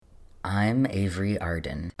I'm Avery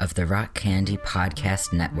Arden of the Rock Candy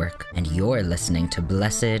Podcast Network, and you're listening to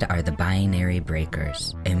Blessed Are the Binary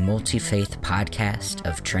Breakers, a multi-faith podcast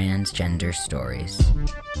of transgender stories.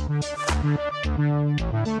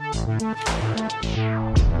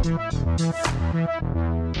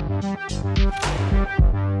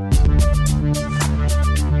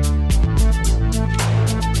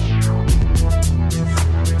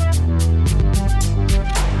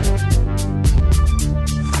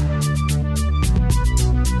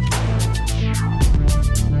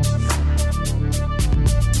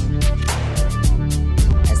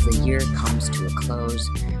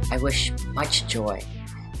 I wish much joy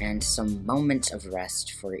and some moments of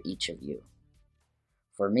rest for each of you.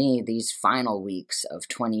 For me, these final weeks of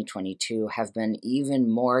 2022 have been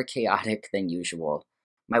even more chaotic than usual.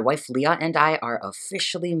 My wife Leah and I are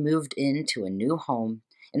officially moved into a new home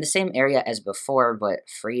in the same area as before, but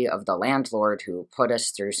free of the landlord who put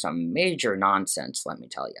us through some major nonsense, let me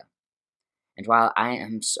tell you. And while I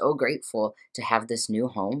am so grateful to have this new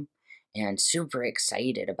home and super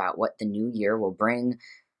excited about what the new year will bring,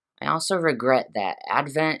 I also regret that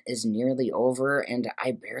Advent is nearly over and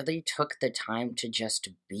I barely took the time to just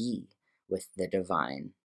be with the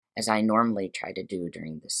divine, as I normally try to do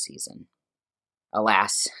during this season.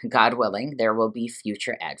 Alas, God willing, there will be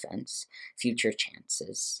future Advents, future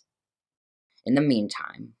chances. In the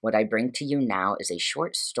meantime, what I bring to you now is a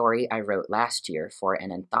short story I wrote last year for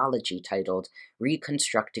an anthology titled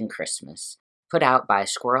Reconstructing Christmas, put out by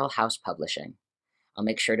Squirrel House Publishing. I'll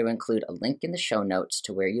make sure to include a link in the show notes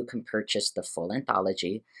to where you can purchase the full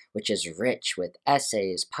anthology, which is rich with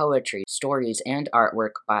essays, poetry, stories, and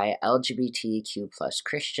artwork by LGBTQ+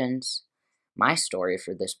 Christians. My story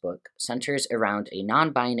for this book centers around a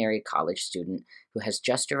non-binary college student who has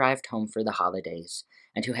just arrived home for the holidays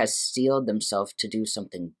and who has steeled themselves to do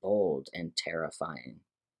something bold and terrifying.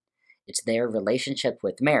 It's their relationship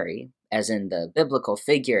with Mary, as in the biblical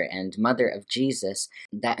figure and mother of Jesus,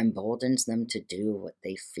 that emboldens them to do what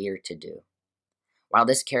they fear to do. While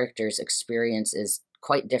this character's experience is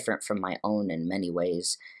quite different from my own in many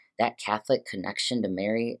ways, that Catholic connection to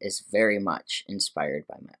Mary is very much inspired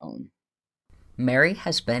by my own. Mary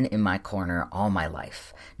has been in my corner all my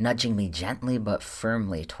life, nudging me gently but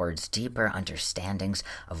firmly towards deeper understandings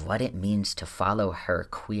of what it means to follow her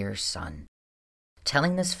queer son.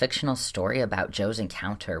 Telling this fictional story about Joe's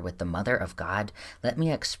encounter with the Mother of God let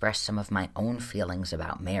me express some of my own feelings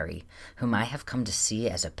about Mary, whom I have come to see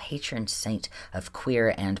as a patron saint of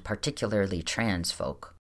queer and particularly trans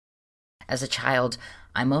folk. As a child,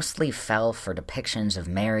 I mostly fell for depictions of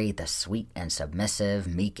Mary the sweet and submissive,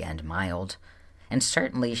 meek and mild, and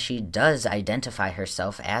certainly she does identify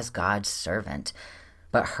herself as God's servant,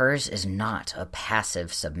 but hers is not a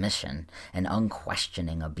passive submission, an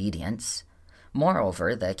unquestioning obedience.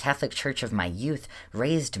 Moreover, the Catholic Church of my youth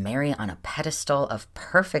raised Mary on a pedestal of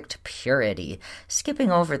perfect purity, skipping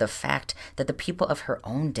over the fact that the people of her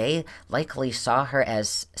own day likely saw her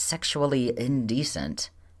as sexually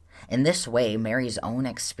indecent. In this way, Mary's own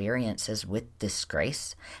experiences with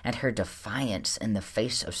disgrace and her defiance in the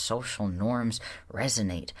face of social norms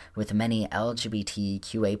resonate with many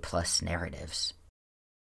LGBTQA+ narratives.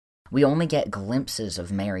 We only get glimpses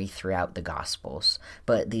of Mary throughout the Gospels,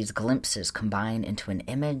 but these glimpses combine into an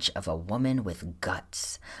image of a woman with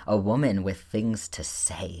guts, a woman with things to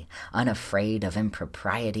say, unafraid of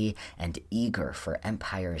impropriety and eager for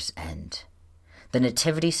empire's end. The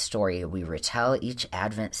nativity story we retell each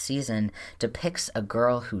Advent season depicts a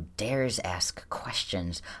girl who dares ask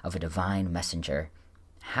questions of a divine messenger.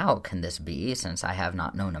 How can this be, since I have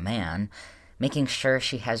not known a man? Making sure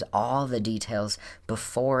she has all the details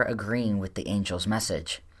before agreeing with the angel's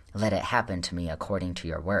message, "Let it happen to me according to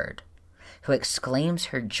your word," who exclaims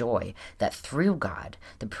her joy that through God,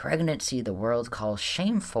 the pregnancy the world calls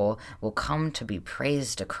shameful will come to be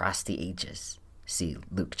praised across the ages. See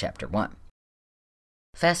Luke chapter 1.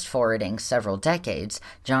 Fast-forwarding several decades,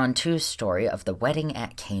 John 2's story of the wedding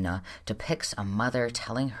at Cana depicts a mother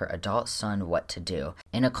telling her adult son what to do,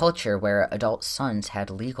 in a culture where adult sons had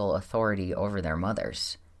legal authority over their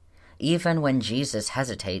mothers. Even when Jesus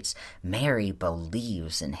hesitates, Mary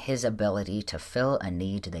believes in his ability to fill a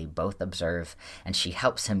need they both observe, and she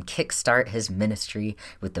helps him kickstart his ministry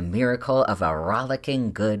with the miracle of a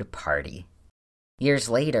rollicking good party. Years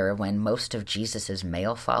later, when most of Jesus'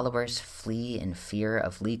 male followers flee in fear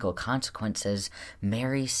of legal consequences,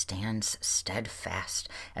 Mary stands steadfast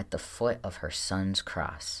at the foot of her son's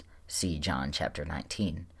cross. See John chapter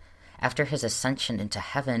 19. After his ascension into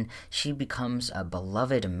heaven, she becomes a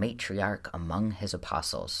beloved matriarch among his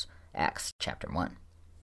apostles. Acts chapter 1.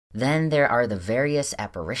 Then there are the various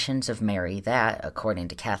apparitions of Mary that, according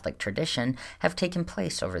to Catholic tradition, have taken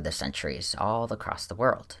place over the centuries all across the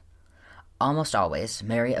world. Almost always,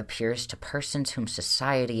 Mary appears to persons whom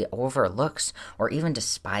society overlooks or even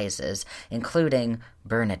despises, including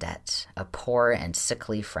Bernadette, a poor and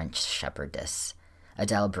sickly French shepherdess,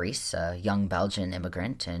 Adele Brice, a young Belgian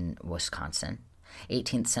immigrant in Wisconsin,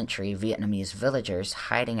 18th century Vietnamese villagers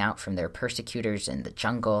hiding out from their persecutors in the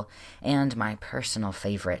jungle, and my personal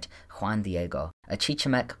favorite, Juan Diego, a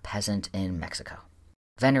Chichimec peasant in Mexico.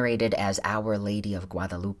 Venerated as Our Lady of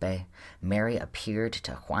Guadalupe, Mary appeared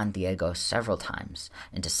to Juan Diego several times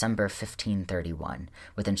in December 1531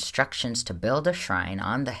 with instructions to build a shrine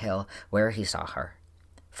on the hill where he saw her.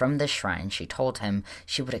 From this shrine, she told him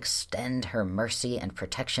she would extend her mercy and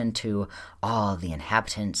protection to all the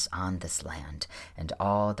inhabitants on this land and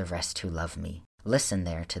all the rest who love me. Listen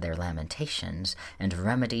there to their lamentations and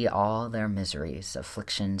remedy all their miseries,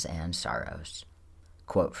 afflictions, and sorrows.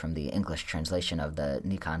 Quote from the English translation of the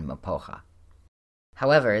Nican Mapoja.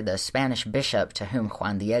 However, the Spanish bishop to whom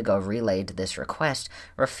Juan Diego relayed this request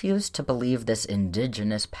refused to believe this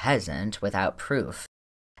indigenous peasant without proof.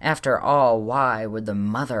 After all, why would the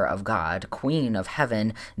Mother of God, Queen of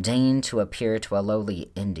Heaven, deign to appear to a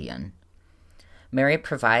lowly Indian? Mary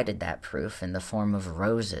provided that proof in the form of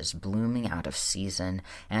roses blooming out of season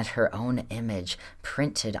and her own image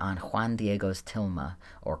printed on Juan Diego's tilma,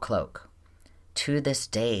 or cloak. To this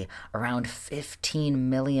day, around 15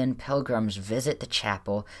 million pilgrims visit the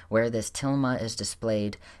chapel where this tilma is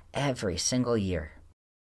displayed every single year.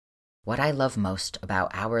 What I love most about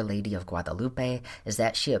Our Lady of Guadalupe is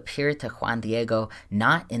that she appeared to Juan Diego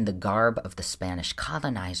not in the garb of the Spanish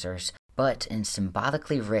colonizers, but in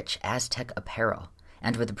symbolically rich Aztec apparel,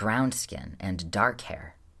 and with brown skin and dark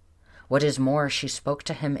hair. What is more, she spoke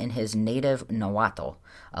to him in his native Nahuatl,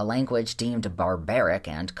 a language deemed barbaric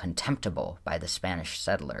and contemptible by the Spanish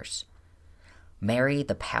settlers. Mary,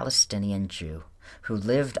 the Palestinian Jew, who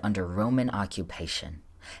lived under Roman occupation,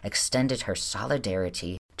 extended her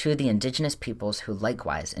solidarity to the indigenous peoples who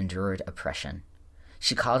likewise endured oppression.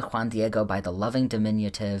 She called Juan Diego by the loving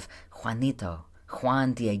diminutive Juanito,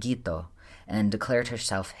 Juan Dieguito, and declared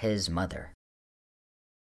herself his mother.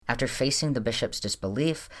 After facing the bishop's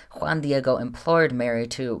disbelief, Juan Diego implored Mary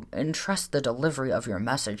to entrust the delivery of your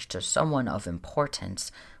message to someone of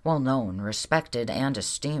importance, well-known, respected, and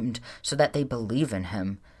esteemed, so that they believe in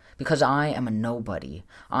him. Because I am a nobody.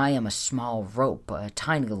 I am a small rope, a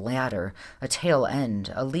tiny ladder, a tail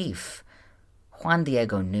end, a leaf. Juan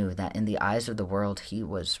Diego knew that in the eyes of the world he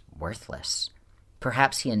was worthless.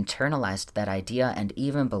 Perhaps he internalized that idea and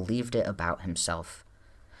even believed it about himself.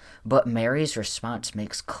 But Mary's response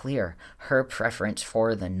makes clear her preference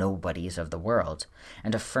for the nobodies of the world,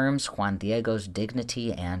 and affirms Juan Diego's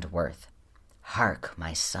dignity and worth. Hark,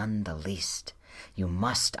 my son the least. You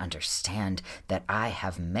must understand that I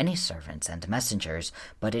have many servants and messengers,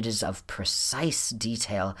 but it is of precise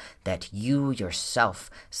detail that you yourself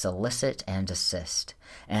solicit and assist,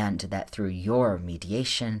 and that through your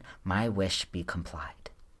mediation my wish be complied.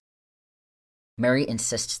 Mary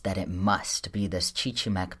insists that it must be this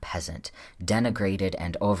Chichimec peasant, denigrated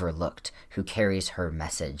and overlooked, who carries her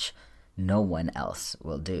message. No one else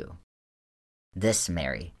will do. This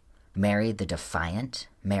Mary, Mary the defiant,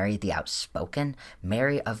 Mary the outspoken,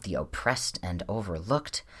 Mary of the oppressed and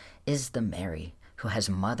overlooked, is the Mary who has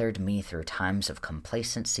mothered me through times of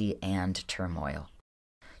complacency and turmoil.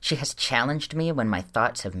 She has challenged me when my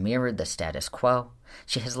thoughts have mirrored the status quo.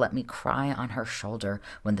 She has let me cry on her shoulder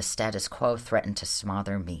when the status quo threatened to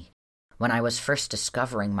smother me. When I was first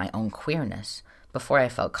discovering my own queerness, before I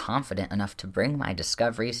felt confident enough to bring my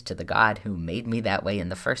discoveries to the God who made me that way in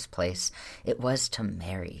the first place, it was to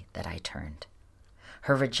Mary that I turned.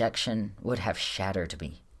 Her rejection would have shattered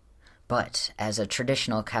me. But, as a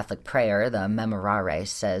traditional Catholic prayer, the Memorare,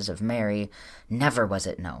 says of Mary, never was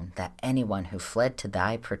it known that anyone who fled to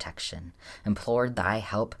thy protection, implored thy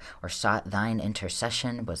help, or sought thine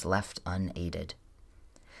intercession was left unaided.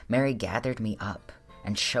 Mary gathered me up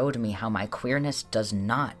and showed me how my queerness does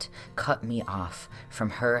not cut me off from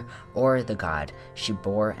her or the God she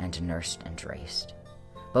bore and nursed and raised.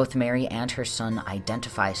 Both Mary and her son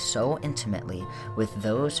identify so intimately with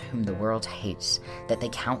those whom the world hates that they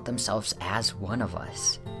count themselves as one of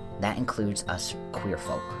us. That includes us queer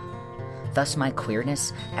folk. Thus, my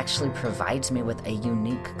queerness actually provides me with a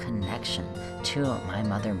unique connection to my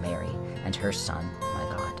mother Mary and her son,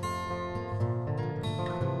 my God.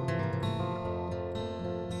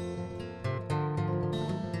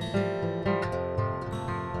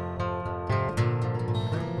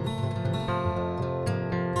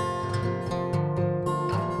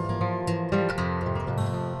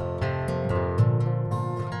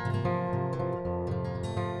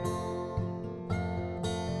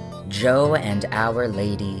 Joe and Our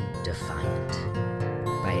Lady Defiant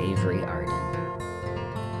by Avery Arden.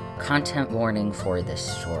 Content warning for this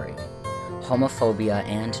story. Homophobia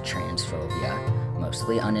and transphobia,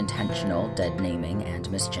 mostly unintentional dead naming and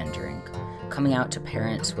misgendering, coming out to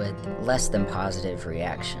parents with less than positive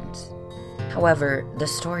reactions. However, the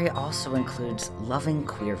story also includes loving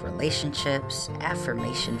queer relationships,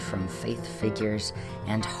 affirmation from faith figures,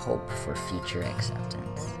 and hope for future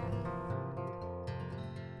acceptance.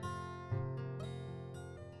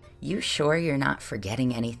 You sure you're not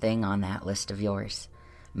forgetting anything on that list of yours?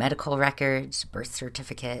 Medical records, birth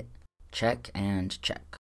certificate, check and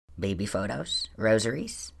check. Baby photos,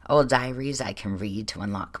 rosaries, old diaries I can read to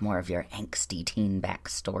unlock more of your angsty teen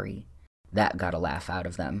backstory. That got a laugh out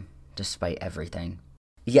of them, despite everything.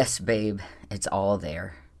 Yes, babe, it's all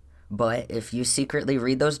there. But if you secretly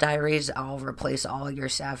read those diaries, I'll replace all your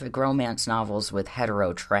sapphic romance novels with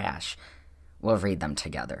hetero trash. We'll read them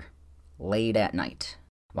together, late at night,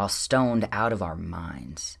 while stoned out of our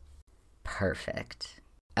minds. Perfect.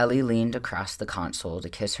 Ellie leaned across the console to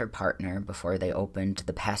kiss her partner before they opened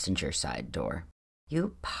the passenger side door.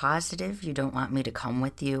 You positive you don't want me to come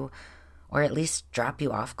with you, or at least drop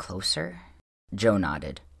you off closer? Joe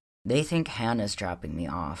nodded. They think Hannah's dropping me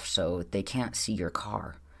off, so they can't see your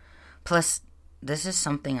car. Plus, this is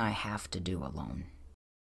something I have to do alone.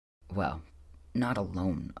 Well, not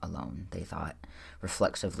alone, they thought,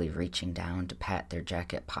 reflexively reaching down to pat their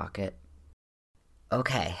jacket pocket.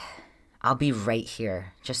 Okay, I'll be right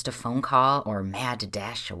here. Just a phone call or mad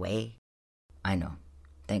dash away. I know.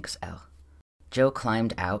 Thanks, Elle. Joe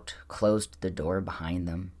climbed out, closed the door behind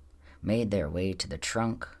them, made their way to the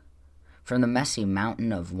trunk. From the messy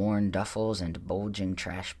mountain of worn duffels and bulging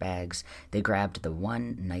trash bags, they grabbed the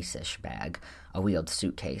one nice-ish bag, a wheeled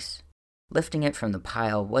suitcase. Lifting it from the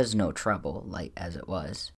pile was no trouble, light as it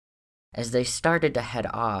was. As they started to head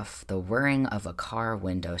off, the whirring of a car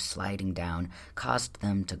window sliding down caused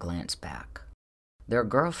them to glance back. Their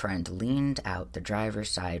girlfriend leaned out the driver's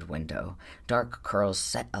side window, dark curls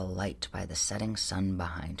set alight by the setting sun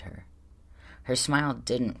behind her. Her smile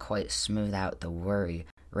didn't quite smooth out the worry,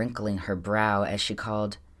 wrinkling her brow as she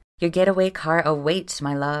called, "Your getaway car awaits,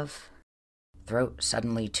 my love." Throat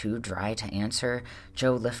suddenly too dry to answer,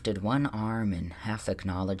 Joe lifted one arm in half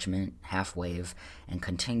acknowledgement, half wave, and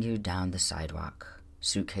continued down the sidewalk,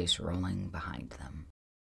 suitcase rolling behind them.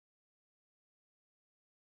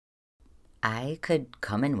 I could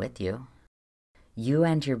come in with you. You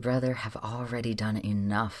and your brother have already done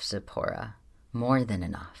enough, Zipporah. More than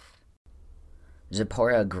enough.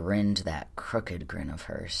 Zipporah grinned that crooked grin of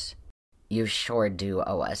hers. You sure do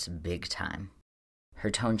owe us big time. Her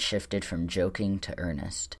tone shifted from joking to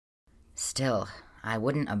earnest. Still, I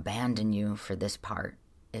wouldn't abandon you for this part,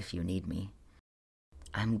 if you need me.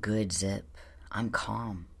 I'm good, Zip. I'm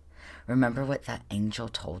calm. Remember what that angel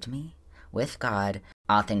told me? With God,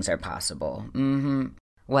 all things are possible.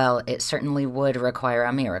 Well, it certainly would require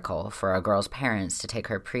a miracle for a girl's parents to take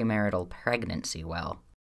her premarital pregnancy well.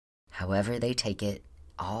 However they take it,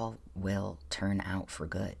 all will turn out for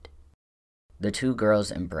good. The two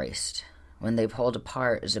girls embraced. When they pulled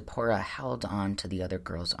apart, Zipporah held on to the other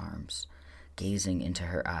girl's arms, gazing into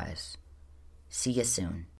her eyes. See you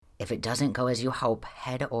soon. If it doesn't go as you hope,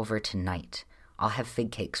 head over tonight. I'll have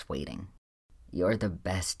fig cakes waiting. You're the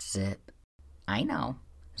best, Zip. I know,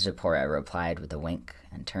 Zipporah replied with a wink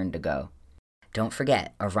and turned to go. Don't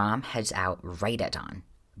forget, Aram heads out right at dawn.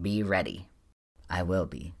 Be ready. I will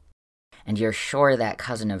be. And you're sure that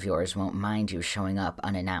cousin of yours won't mind you showing up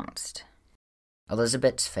unannounced?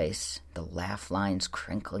 Elizabeth's face, the laugh lines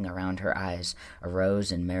crinkling around her eyes,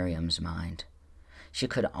 arose in Miriam's mind. She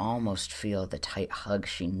could almost feel the tight hug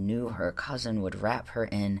she knew her cousin would wrap her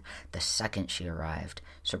in the second she arrived,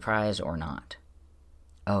 surprise or not.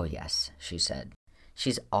 Oh yes, she said.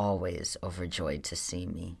 She's always overjoyed to see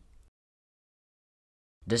me.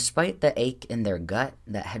 Despite the ache in their gut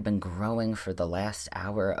that had been growing for the last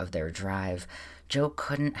hour of their drive, Joe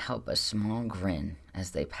couldn't help a small grin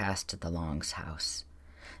as they passed the Longs' house.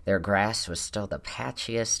 Their grass was still the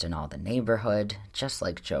patchiest in all the neighborhood, just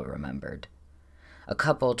like Joe remembered. A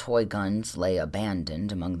couple toy guns lay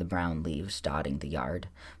abandoned among the brown leaves dotting the yard,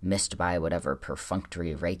 missed by whatever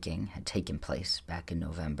perfunctory raking had taken place back in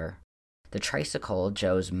November. The tricycle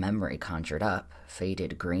Joe's memory conjured up,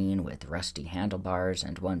 faded green with rusty handlebars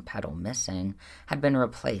and one pedal missing, had been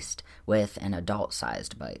replaced with an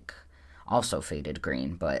adult-sized bike, also faded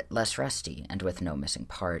green but less rusty and with no missing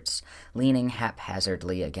parts, leaning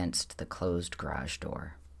haphazardly against the closed garage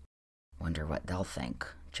door. Wonder what they'll think,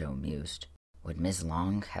 Joe mused. Would Ms.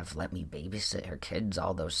 Long have let me babysit her kids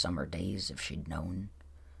all those summer days if she'd known?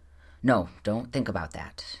 No, don't think about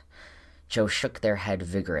that. Joe shook their head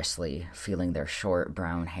vigorously, feeling their short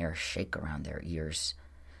brown hair shake around their ears.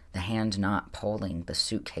 The hand not pulling the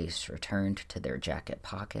suitcase returned to their jacket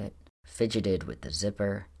pocket, fidgeted with the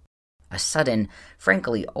zipper. A sudden,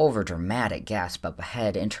 frankly overdramatic gasp up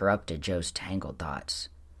ahead interrupted Joe's tangled thoughts.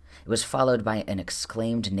 It was followed by an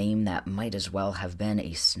exclaimed name that might as well have been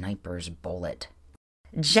a sniper's bullet.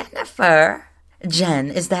 "Jennifer! Jen,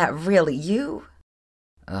 is that really you?"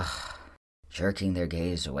 Ugh. Jerking their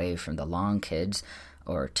gaze away from the long kids,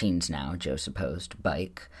 or teens now, Joe supposed,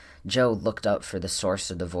 bike, Joe looked up for the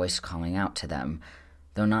source of the voice calling out to them,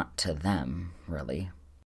 though not to them, really.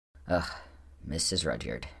 Ugh, Mrs.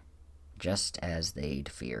 Rudyard. Just as they'd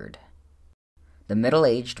feared. The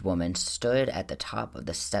middle-aged woman stood at the top of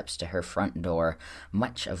the steps to her front door,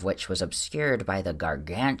 much of which was obscured by the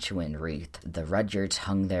gargantuan wreath the Rudyards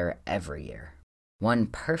hung there every year. One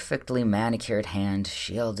perfectly manicured hand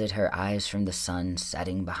shielded her eyes from the sun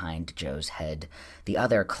setting behind Joe's head. The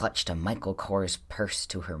other clutched a Michael Kors purse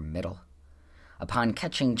to her middle. Upon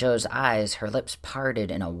catching Joe's eyes, her lips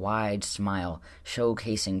parted in a wide smile,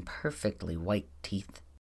 showcasing perfectly white teeth.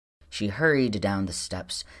 She hurried down the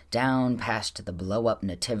steps, down past the blow-up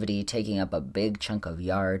nativity taking up a big chunk of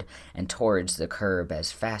yard, and towards the curb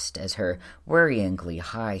as fast as her worryingly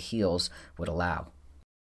high heels would allow.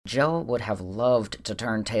 Joe would have loved to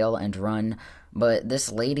turn tail and run, but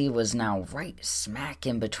this lady was now right smack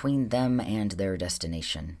in between them and their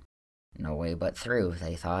destination. No way but through,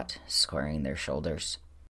 they thought, squaring their shoulders.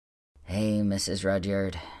 "Hey, Mrs.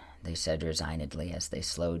 Rudyard," they said resignedly as they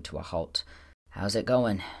slowed to a halt. "How's it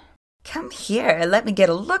going?" "Come here, let me get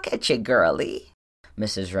a look at you, girlie."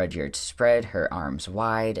 Mrs. Rudyard spread her arms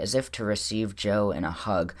wide as if to receive Joe in a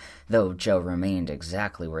hug, though Joe remained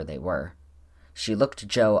exactly where they were. She looked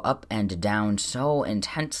Joe up and down so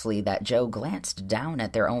intensely that Joe glanced down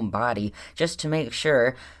at their own body just to make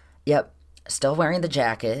sure. Yep, still wearing the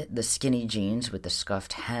jacket, the skinny jeans with the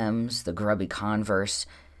scuffed hems, the grubby Converse.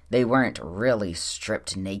 They weren't really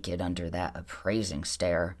stripped naked under that appraising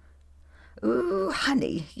stare. "Ooh,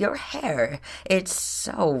 honey, your hair, it's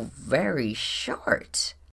so very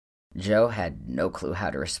short." Joe had no clue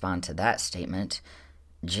how to respond to that statement.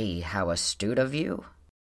 Gee, how astute of you.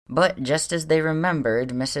 But just as they remembered,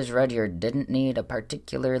 Mrs. Rudyard didn't need a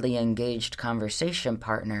particularly engaged conversation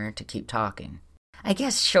partner to keep talking. "I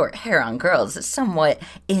guess short hair on girls is somewhat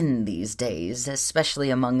in these days, especially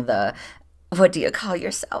among the, what do you call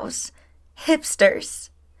yourselves? Hipsters."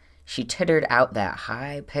 She tittered out that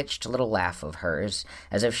high-pitched little laugh of hers,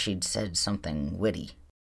 as if she'd said something witty.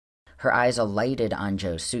 Her eyes alighted on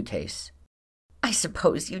Joe's suitcase. "I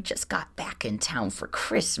suppose you just got back in town for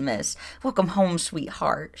Christmas. Welcome home,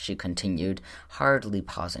 sweetheart," she continued, hardly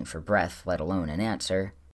pausing for breath, let alone an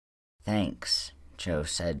answer. "Thanks," Joe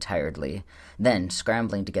said tiredly, then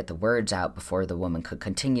scrambling to get the words out before the woman could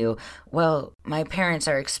continue. "Well, my parents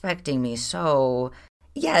are expecting me, so—"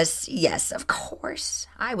 Yes, of course.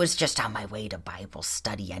 I was just on my way to Bible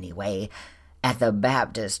study anyway. At the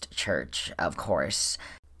Baptist church, of course.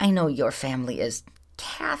 I know your family is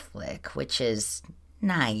Catholic, which is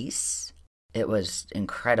nice." It was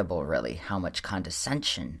incredible, really, how much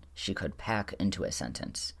condescension she could pack into a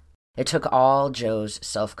sentence. It took all Joe's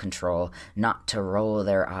self-control not to roll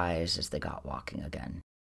their eyes as they got walking again.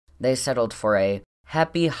 They settled for a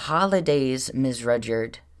 "Happy Holidays, Ms.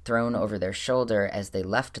 Rudyard," thrown over their shoulder as they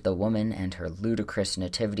left the woman and her ludicrous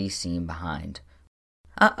nativity scene behind.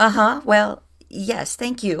 Well, yes,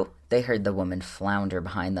 thank you," they heard the woman flounder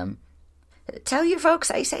behind them. "Tell your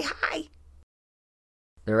folks I say hi."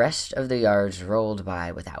 The rest of the yards rolled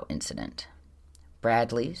by without incident.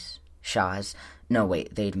 Bradley's, Shaw's, no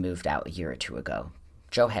wait, they'd moved out a year or two ago.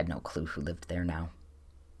 Joe had no clue who lived there now.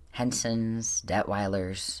 Henson's,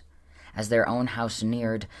 Detweiler's. As their own house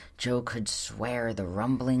neared, Joe could swear the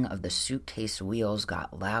rumbling of the suitcase wheels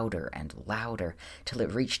got louder and louder till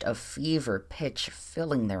it reached a fever pitch,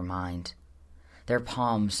 filling their mind. Their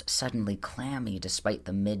palms suddenly clammy despite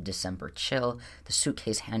the mid-December chill, the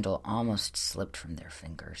suitcase handle almost slipped from their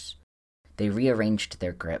fingers. They rearranged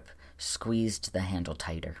their grip, squeezed the handle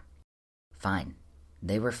tighter. Fine.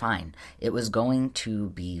 They were fine. It was going to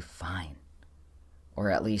be fine. Or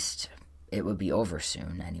at least, it would be over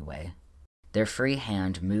soon, anyway. Their free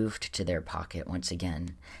hand moved to their pocket once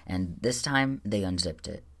again, and this time they unzipped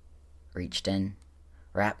it, reached in,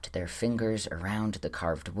 wrapped their fingers around the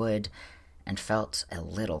carved wood, and felt a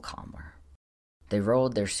little calmer. They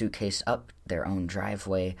rolled their suitcase up their own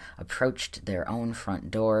driveway, approached their own front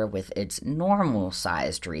door with its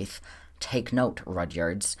normal-sized wreath, take note,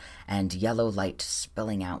 Rudyards, and yellow light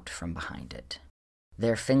spilling out from behind it.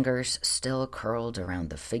 Their fingers still curled around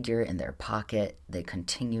the figure in their pocket, they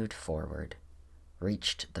continued forward,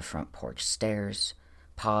 reached the front porch stairs,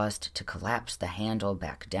 paused to collapse the handle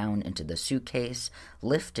back down into the suitcase,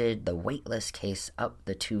 lifted the weightless case up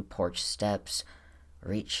the 2 porch steps,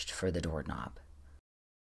 reached for the doorknob.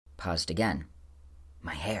 Paused again.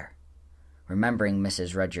 My hair. Remembering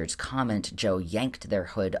Mrs. Rudyard's comment, Joe yanked their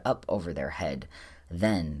hood up over their head.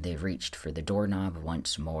 Then they reached for the doorknob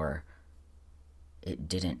once more. It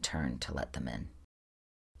didn't turn to let them in.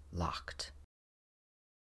 Locked.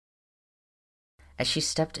 As she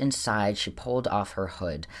stepped inside, she pulled off her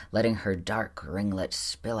hood, letting her dark ringlets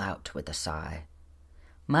spill out with a sigh.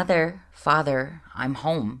 Mother, Father, I'm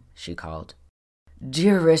home, she called.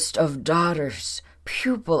 Dearest of daughters,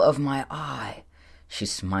 pupil of my eye. She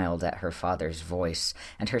smiled at her father's voice,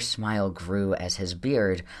 and her smile grew as his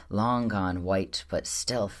beard, long gone white but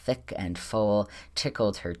still thick and full,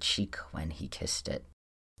 tickled her cheek when he kissed it.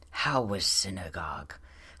 How was synagogue?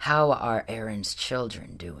 How are Aaron's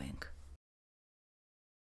children doing?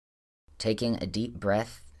 Taking a deep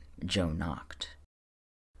breath, Joe knocked.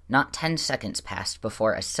 Not 10 seconds passed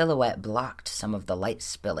before a silhouette blocked some of the light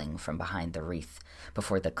spilling from behind the wreath,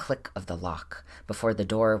 before the click of the lock, before the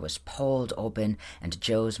door was pulled open and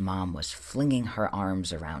Joe's mom was flinging her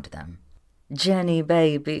arms around them. Jenny,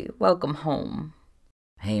 baby, welcome home.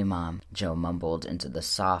 Hey, Mom, Joe mumbled into the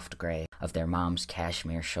soft gray of their mom's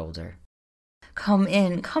cashmere shoulder. Come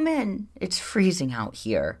in, it's freezing out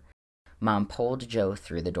here. Mom pulled Joe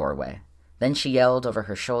through the doorway. Then she yelled over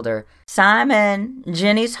her shoulder, Simon,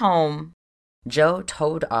 Jenny's home. Joe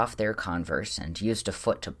towed off their Converse and used a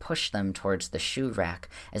foot to push them towards the shoe rack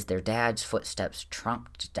as their dad's footsteps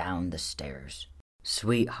tromped down the stairs.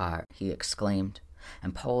 Sweetheart, he exclaimed,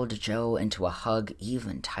 and pulled Joe into a hug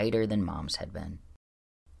even tighter than Mom's had been.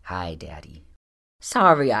 Hi, Daddy.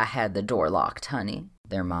 Sorry I had the door locked, honey,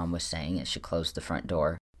 their mom was saying as she closed the front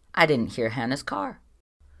door. I didn't hear Hannah's car.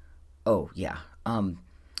 Oh, yeah,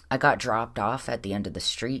 I got dropped off at the end of the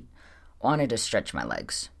street. Wanted to stretch my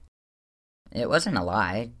legs. It wasn't a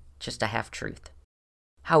lie, just a half-truth.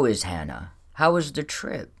 How is Hannah? How was the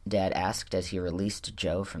trip? Dad asked as he released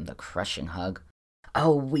Joe from the crushing hug.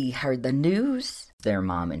 Oh, we heard the news, their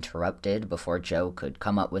mom interrupted before Joe could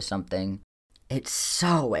come up with something. It's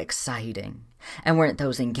so exciting. And weren't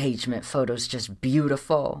those engagement photos just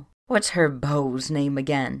beautiful? What's her beau's name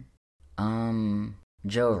again?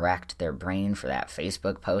 Joe racked their brain for that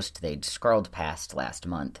Facebook post they'd scrolled past last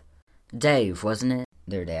month. Dave, wasn't it?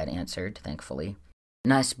 Their dad answered, thankfully.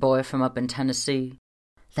 Nice boy from up in Tennessee.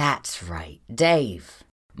 That's right, Dave,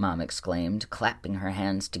 Mom exclaimed, clapping her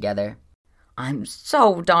hands together. I'm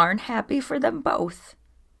so darn happy for them both.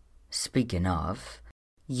 Speaking of,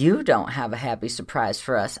 you don't have a happy surprise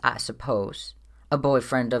for us, I suppose. A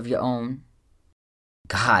boyfriend of your own?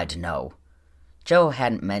 God, no. Joe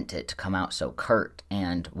hadn't meant it to come out so curt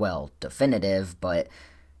and, well, definitive, but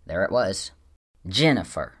there it was.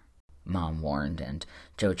 Jennifer, Mom warned, and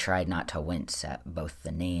Joe tried not to wince at both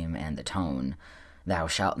the name and the tone. Thou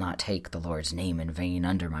shalt not take the Lord's name in vain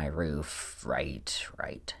under my roof.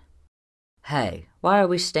 Right. Hey, why are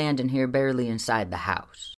we standing here barely inside the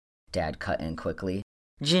house? Dad cut in quickly.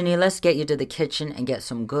 Jenny, let's get you to the kitchen and get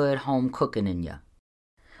some good home cooking in you.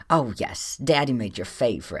 Oh, yes, Daddy made your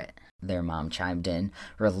favorite, their mom chimed in,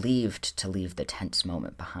 relieved to leave the tense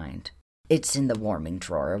moment behind. It's in the warming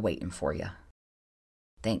drawer waiting for you.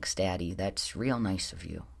 Thanks, Daddy, that's real nice of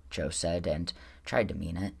you, Joe said, and tried to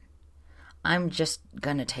mean it. I'm just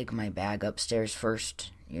gonna take my bag upstairs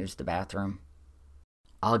first, use the bathroom.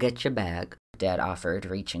 I'll get your bag, Dad offered,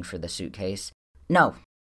 reaching for the suitcase. No.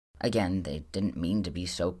 Again, they didn't mean to be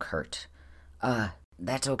so curt.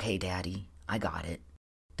 That's okay, Daddy. I got it.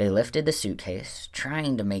 They lifted the suitcase,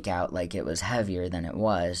 trying to make out like it was heavier than it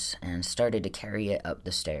was, and started to carry it up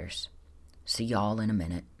the stairs. See y'all in a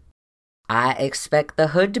minute. I expect the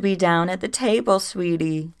hood to be down at the table,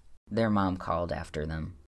 sweetie, their mom called after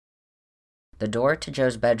them. The door to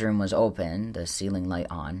Joe's bedroom was open, the ceiling light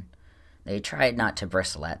on. They tried not to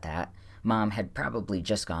bristle at that. Mom had probably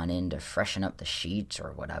just gone in to freshen up the sheets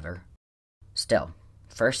or whatever. Still,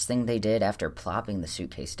 first thing they did after plopping the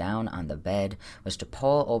suitcase down on the bed was to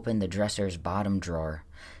pull open the dresser's bottom drawer,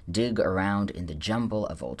 dig around in the jumble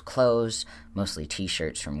of old clothes, mostly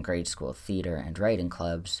t-shirts from grade school theater and writing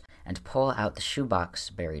clubs, and pull out the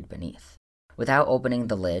shoebox buried beneath. Without opening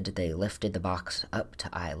the lid, they lifted the box up to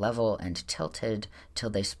eye level and tilted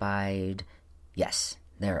till they spied... Yes,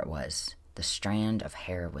 there it was. The strand of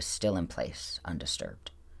hair was still in place,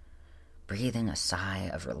 undisturbed. Breathing a sigh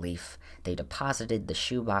of relief, they deposited the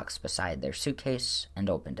shoebox beside their suitcase and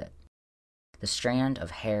opened it. The strand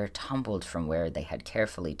of hair tumbled from where they had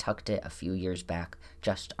carefully tucked it a few years back,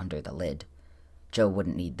 just under the lid. Joe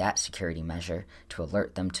wouldn't need that security measure to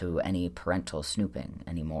alert them to any parental snooping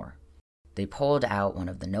anymore. They pulled out one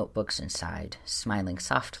of the notebooks inside, smiling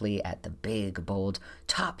softly at the big, bold,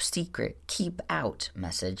 "Top secret, keep out"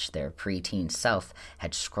 message their preteen self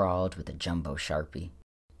had scrawled with a jumbo Sharpie.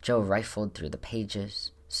 Joe rifled through the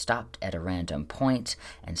pages, stopped at a random point,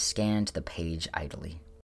 and scanned the page idly.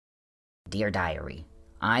 "Dear Diary,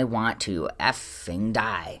 I want to effing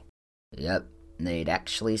die." Yep, they'd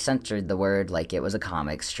actually censored the word like it was a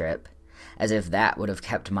comic strip, as if that would have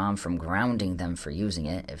kept Mom from grounding them for using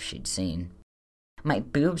it if she'd seen. "My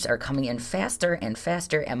boobs are coming in faster and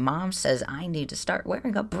faster, and Mom says I need to start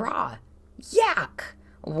wearing a bra. Yuck!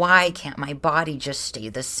 Why can't my body just stay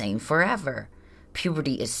the same forever?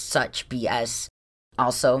 Puberty is such BS.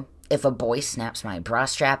 Also, if a boy snaps my bra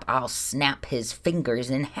strap, I'll snap his fingers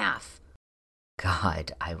in half."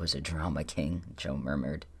 God, I was a drama king, Joe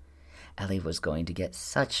murmured. Ellie was going to get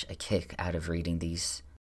such a kick out of reading these.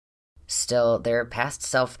 Still, their past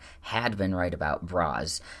self had been right about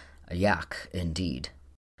bras. Yuck, indeed.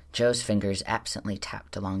 Joe's fingers absently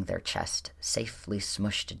tapped along their chest, safely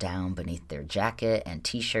smushed down beneath their jacket and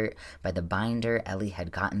t-shirt by the binder Ellie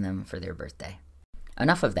had gotten them for their birthday.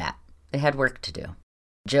 Enough of that. They had work to do.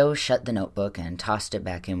 Joe shut the notebook and tossed it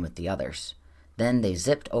back in with the others. Then they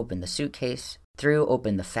zipped open the suitcase, threw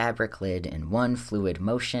open the fabric lid in one fluid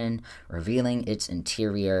motion, revealing its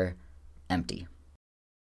interior empty.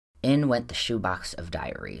 In went the shoebox of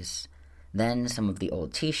diaries. Then some of the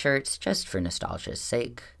old t-shirts, just for nostalgia's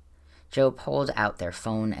sake. Joe pulled out their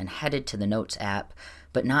phone and headed to the Notes app,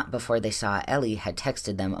 but not before they saw Ellie had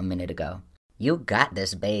texted them a minute ago. "You got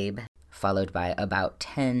this, babe," followed by about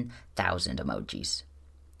 10,000 emojis.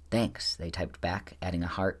 "Thanks," they typed back, adding a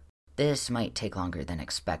heart. "This might take longer than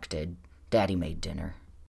expected. Daddy made dinner."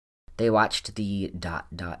 They watched the ...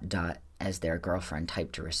 as their girlfriend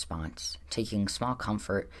typed a response, taking small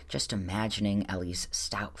comfort just imagining Ellie's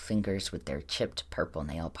stout fingers with their chipped purple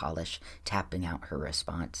nail polish tapping out her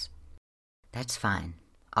response. "That's fine.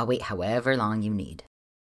 I'll wait however long you need."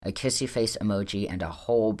 A kissy face emoji and a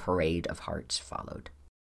whole parade of hearts followed.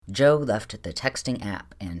 Joe left the texting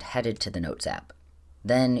app and headed to the Notes app.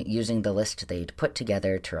 Then, using the list they'd put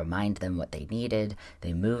together to remind them what they needed,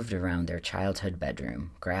 they moved around their childhood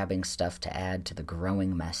bedroom, grabbing stuff to add to the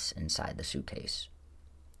growing mess inside the suitcase.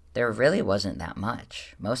 There really wasn't that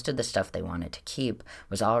much. Most of the stuff they wanted to keep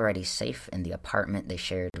was already safe in the apartment they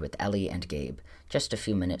shared with Ellie and Gabe, just a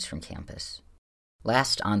few minutes from campus.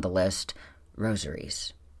 Last on the list,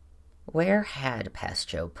 rosaries. Where had Past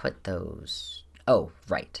Joe put those? Oh,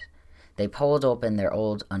 right. They pulled open their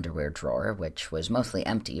old underwear drawer, which was mostly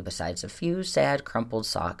empty besides a few sad crumpled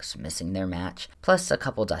socks missing their match, plus a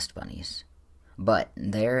couple dust bunnies. But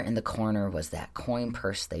there in the corner was that coin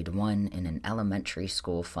purse they'd won in an elementary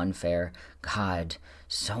school fun fair, God,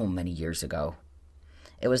 so many years ago.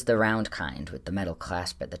 It was the round kind with the metal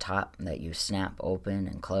clasp at the top that you snap open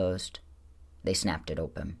and closed. They snapped it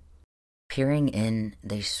open. Peering in,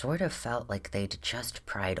 they sort of felt like they'd just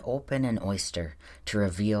pried open an oyster to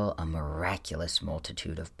reveal a miraculous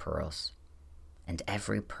multitude of pearls. And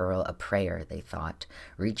every pearl a prayer, they thought,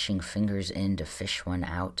 reaching fingers in to fish one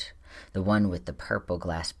out, the one with the purple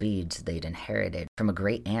glass beads they'd inherited from a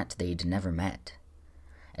great aunt they'd never met.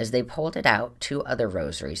 As they pulled it out, 2 other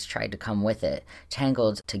rosaries tried to come with it,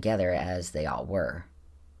 tangled together as they all were.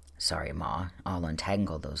 "Sorry, Ma, I'll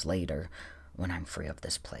untangle those later, when I'm free of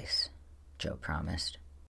this place," Joe promised.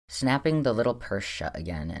 Snapping the little purse shut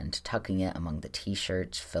again and tucking it among the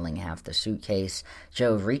t-shirts filling half the suitcase,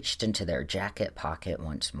 Joe reached into their jacket pocket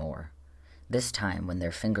once more. This time, when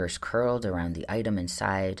their fingers curled around the item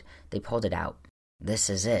inside, they pulled it out. "This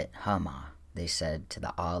is it, huh, Ma?" they said to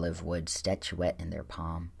the olive wood statuette in their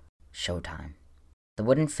palm. "Showtime." The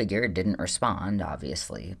wooden figure didn't respond,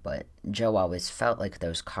 obviously, but Joe always felt like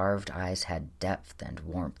those carved eyes had depth and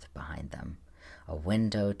warmth behind them. A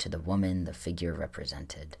window to the woman the figure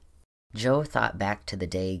represented. Joe thought back to the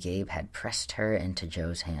day Gabe had pressed her into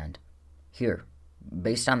Joe's hand. "Here,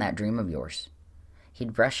 based on that dream of yours."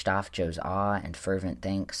 He'd brushed off Joe's awe and fervent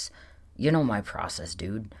thanks. "You know my process,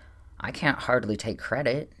 dude. I can't hardly take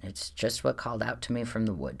credit. It's just what called out to me from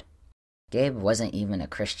the wood." Gabe wasn't even a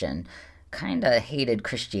Christian. Kinda hated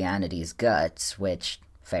Christianity's guts, which,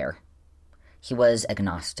 fair. He was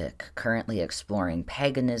agnostic, currently exploring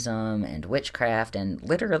paganism and witchcraft and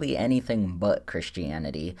literally anything but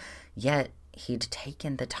Christianity, yet he'd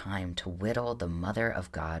taken the time to whittle the Mother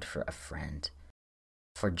of God for a friend.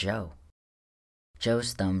 For Joe.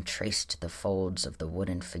 Joe's thumb traced the folds of the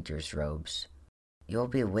wooden figure's robes. You'll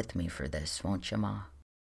be with me for this, won't you, Ma?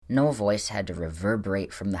 No voice had to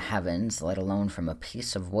reverberate from the heavens, let alone from a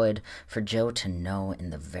piece of wood, for Joe to know in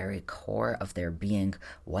the very core of their being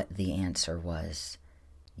what the answer was.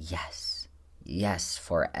 Yes. Yes,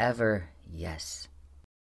 forever yes.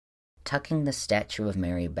 Tucking the statue of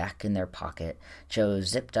Mary back in their pocket, Joe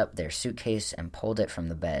zipped up their suitcase and pulled it from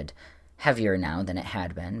the bed, heavier now than it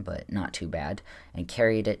had been, but not too bad, and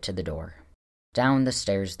carried it to the door. Down the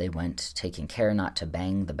stairs they went, taking care not to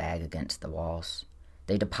bang the bag against the walls.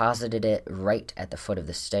 They deposited it right at the foot of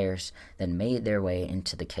the stairs, then made their way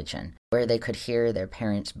into the kitchen, where they could hear their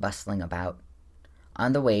parents bustling about.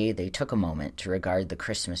 On the way, they took a moment to regard the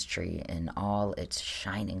Christmas tree in all its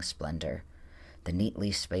shining splendor. The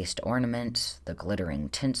neatly spaced ornaments, the glittering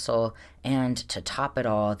tinsel, and, to top it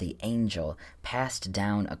all, the angel passed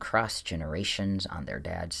down across generations on their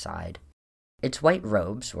dad's side. Its white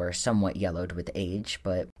robes were somewhat yellowed with age,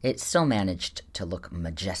 but it still managed to look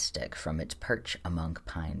majestic from its perch among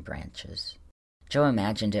pine branches. Joe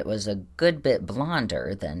imagined it was a good bit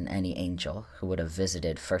blonder than any angel who would have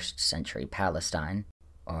visited first-century Palestine.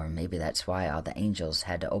 Or maybe that's why all the angels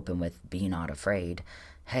had to open with, "Be not afraid.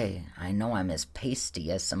 Hey, I know I'm as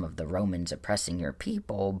pasty as some of the Romans oppressing your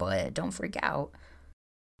people, but don't freak out."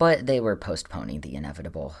 But they were postponing the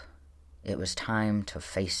inevitable. It was time to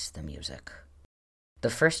face the music. The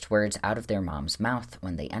first words out of their mom's mouth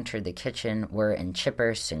when they entered the kitchen were in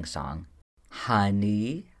chipper sing-song.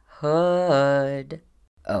 "Honey hood."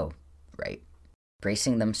 Oh, right.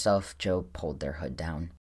 Bracing themselves, Joe pulled their hood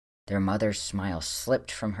down. Their mother's smile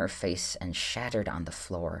slipped from her face and shattered on the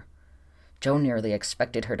floor. Joe nearly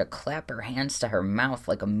expected her to clap her hands to her mouth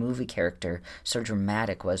like a movie character, so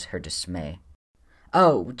dramatic was her dismay.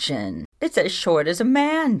 "Oh, Jen, it's as short as a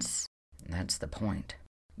man's." That's the point.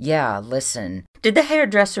 "Yeah, listen. Did the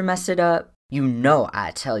hairdresser mess it up? You know I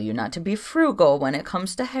tell you not to be frugal when it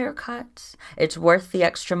comes to haircuts. It's worth the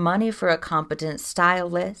extra money for a competent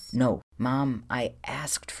stylist." "No, Mom, I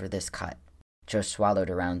asked for this cut." Joe swallowed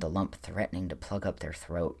around the lump, threatening to plug up their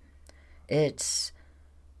throat. "It's...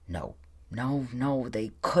 No,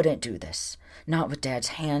 they couldn't do this. Not with Dad's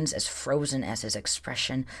hands as frozen as his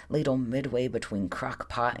expression, ladle midway between crock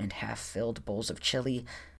pot and half-filled bowls of chili.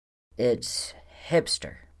 It's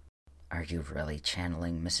hipster." Are you really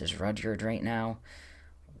channeling Mrs. Rudyard right now?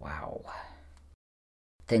 Wow.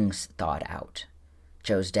 Things thawed out.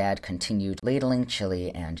 Joe's dad continued ladling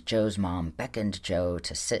chili, and Joe's mom beckoned Joe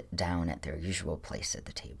to sit down at their usual place at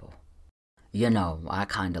the table. "You know, I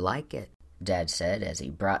kinda like it," Dad said as he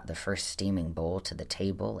brought the first steaming bowl to the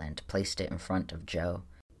table and placed it in front of Joe.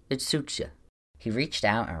 "It suits you." He reached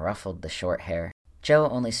out and ruffled the short hair. Joe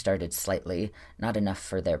only started slightly, not enough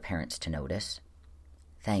for their parents to notice.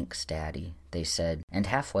 "Thanks, Daddy," they said, and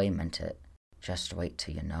halfway meant it. Just wait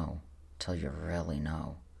till you know, till you really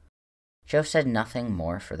know. Joe said nothing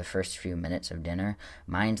more for the first few minutes of dinner,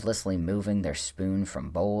 mindlessly moving their spoon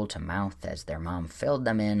from bowl to mouth as their mom filled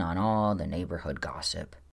them in on all the neighborhood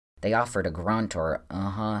gossip. They offered a grunt or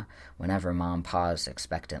uh-huh whenever Mom paused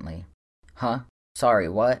expectantly. "Huh? Sorry,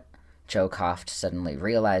 what?" Joe coughed, suddenly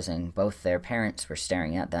realizing both their parents were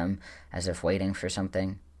staring at them as if waiting for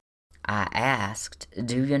something. "I asked,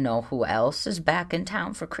 do you know who else is back in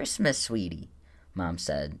town for Christmas, sweetie?" Mom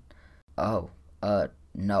said. "Oh,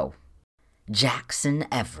 no." "Jackson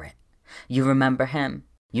Everett. You remember him?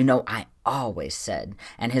 You know I always said,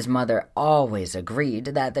 and his mother always agreed,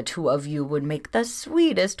 that the two of you would make the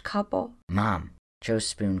sweetest couple." "Mom," Joe's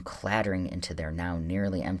spoon clattering into their now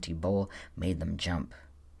nearly empty bowl made them jump.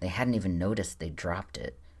 They hadn't even noticed they'd dropped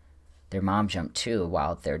it. Their mom jumped too,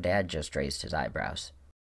 while their dad just raised his eyebrows.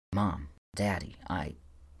 "Mom, Daddy, I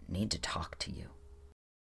need to talk to you."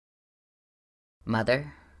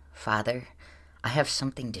 "Mother, Father, I have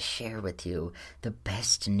something to share with you, the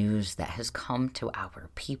best news that has come to our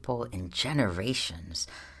people in generations.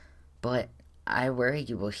 But I worry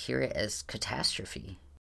you will hear it as catastrophe."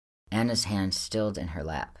 Anna's hand stilled in her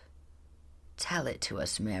lap. "Tell it to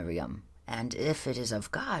us, Miriam, and if it is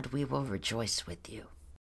of God, we will rejoice with you."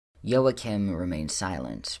 Joachim remained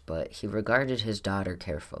silent, but he regarded his daughter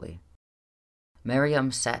carefully.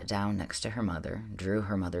 Miriam sat down next to her mother, drew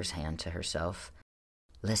her mother's hand to herself.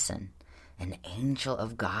 "Listen. An angel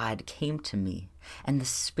of God came to me, and the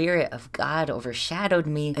Spirit of God overshadowed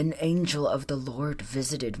me." "An angel of the Lord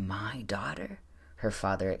visited my daughter?" her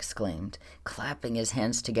father exclaimed, clapping his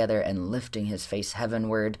hands together and lifting his face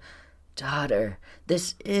heavenward. "Daughter,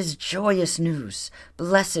 this is joyous news.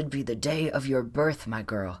 Blessed be the day of your birth, my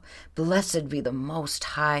girl. Blessed be the Most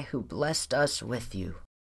High who blessed us with you."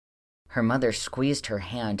 Her mother squeezed her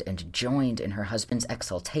hand and joined in her husband's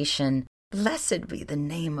exultation. Blessed be the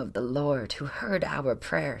name of the Lord, who heard our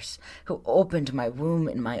prayers, who opened my womb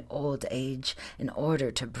in my old age in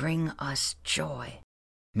order to bring us joy.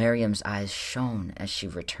 Miriam's eyes shone as she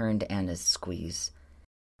returned Anna's squeeze.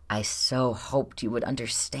 I so hoped you would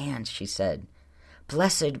understand, she said.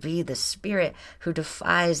 Blessed be the Spirit who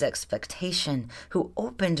defies expectation, who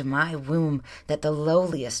opened my womb that the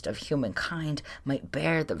lowliest of humankind might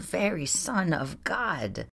bear the very Son of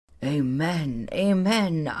God. Amen,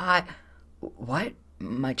 amen, What?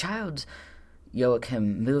 My child?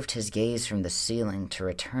 Joachim moved his gaze from the ceiling to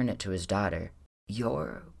return it to his daughter.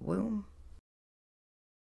 Your womb?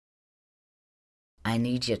 I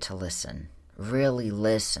need you to listen. Really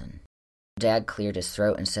listen. Dad cleared his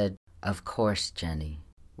throat and said, Of course, Jenny.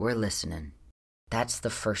 We're listening. That's the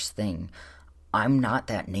first thing. I'm not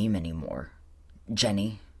that name anymore.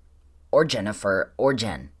 Jenny. Or Jennifer. Or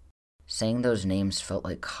Jen. Saying those names felt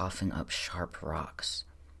like coughing up sharp rocks.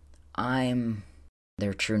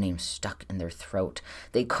 Their true name stuck in their throat.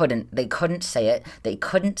 They couldn't say it. They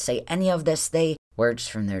couldn't say any of this. Words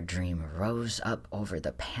from their dream rose up over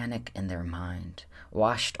the panic in their mind,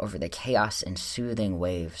 washed over the chaos in soothing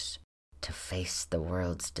waves. To face the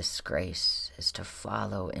world's disgrace is to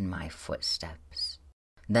follow in my footsteps.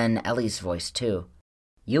 Then Ellie's voice, too.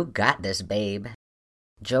 You got this, babe.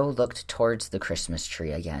 Joe looked towards the Christmas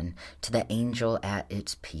tree again, to the angel at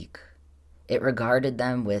its peak. It regarded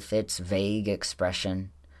them with its vague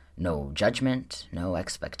expression. No judgment, no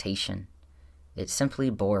expectation. It simply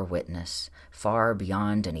bore witness, far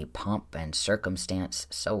beyond any pomp and circumstance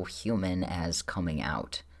so human as coming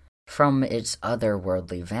out. From its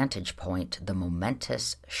otherworldly vantage point, the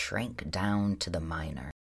momentous shrank down to the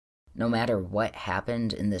minor. No matter what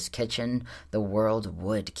happened in this kitchen, the world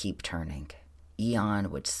would keep turning. Eon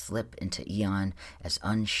would slip into eon as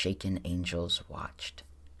unshaken angels watched.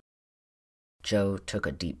 Joe took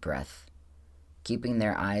a deep breath. Keeping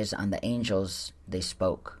their eyes on the angels, they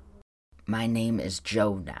spoke. My name is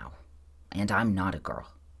Joe now, and I'm not a girl.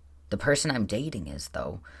 The person I'm dating is,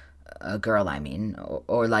 though. A girl, I mean,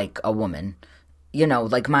 or like a woman. You know,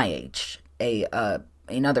 like my age.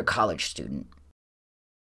 Another college student.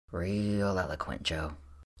 Real eloquent, Joe.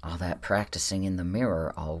 All that practicing in the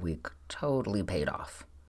mirror all week totally paid off.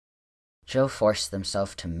 Joe forced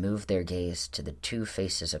themselves to move their gaze to the two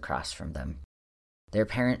faces across from them. Their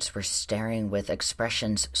parents were staring with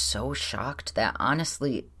expressions so shocked that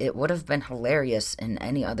honestly it would have been hilarious in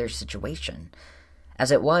any other situation. As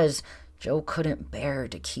it was, Joe couldn't bear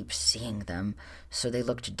to keep seeing them, so they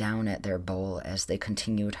looked down at their bowl as they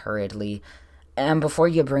continued hurriedly. And before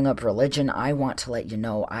you bring up religion, I want to let you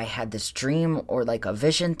know I had this dream or like a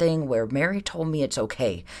vision thing where Mary told me it's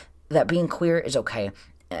okay, that being queer is okay,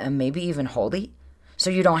 and maybe even holy. So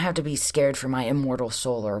you don't have to be scared for my immortal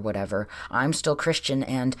soul or whatever. I'm still Christian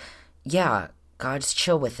and, yeah, God's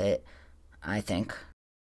chill with it, I think.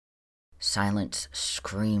 Silence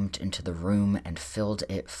screamed into the room and filled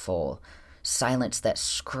it full. Silence that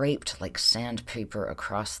scraped like sandpaper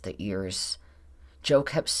across the ears. Joe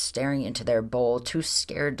kept staring into their bowl, too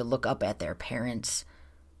scared to look up at their parents.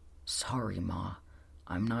 Sorry, Ma.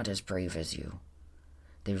 I'm not as brave as you.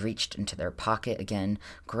 They reached into their pocket again,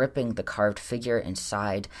 gripping the carved figure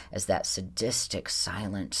inside as that sadistic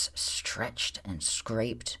silence stretched and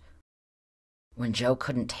scraped. When Joe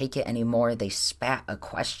couldn't take it anymore, they spat a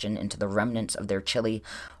question into the remnants of their chili.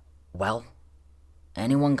 Well,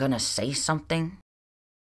 anyone gonna say something?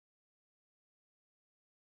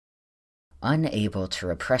 Unable to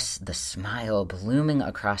repress the smile blooming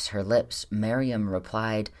across her lips, Miriam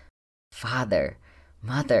replied, Father,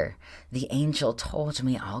 Mother, the angel told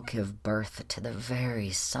me I'll give birth to the very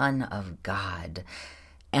Son of God.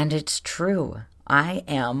 And it's true, I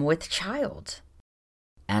am with child.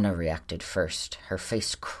 Anna reacted first, her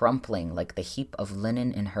face crumpling like the heap of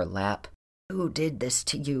linen in her lap. Who did this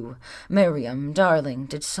to you? Miriam, darling,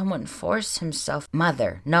 did someone force himself?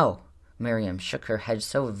 Mother, no. Miriam shook her head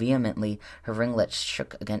so vehemently her ringlets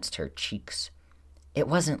shook against her cheeks. It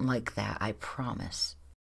wasn't like that, I promise.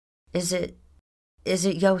 Is it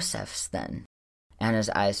Yosef's, then? Anna's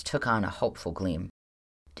eyes took on a hopeful gleam.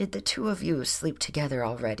 Did the two of you sleep together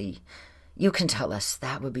already? You can tell us,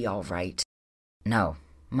 that would be all right. No,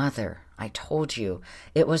 Mother, I told you,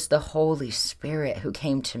 it was the Holy Spirit who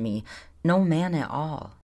came to me, no man at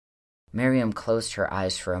all. Miriam closed her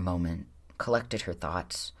eyes for a moment, collected her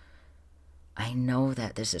thoughts. I know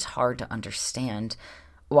that this is hard to understand.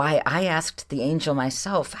 Why, I asked the angel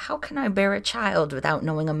myself, how can I bear a child without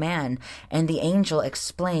knowing a man? And the angel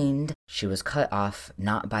explained. She was cut off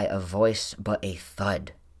not by a voice, but a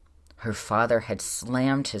thud. Her father had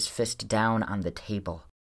slammed his fist down on the table.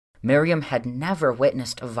 Miriam had never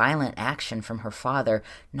witnessed a violent action from her father,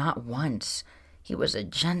 not once. He was a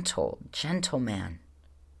gentle, gentle man.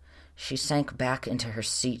 She sank back into her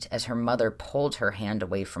seat as her mother pulled her hand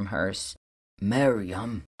away from hers.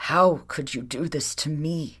 "Miriam, how could you do this to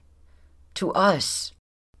me? To us?"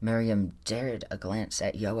 Miriam dared a glance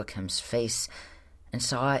at Joachim's face and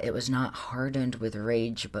saw it was not hardened with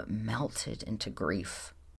rage but melted into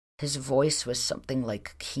grief. His voice was something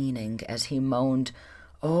like keening as he moaned,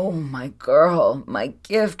 "Oh, my girl, my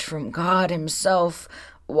gift from God himself,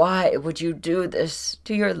 why would you do this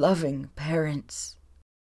to your loving parents?"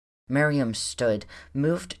 Miriam stood,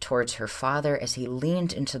 moved towards her father as he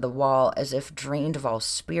leaned into the wall as if drained of all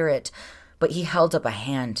spirit, but he held up a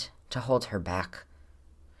hand to hold her back.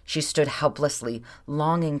 She stood helplessly,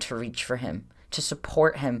 longing to reach for him, to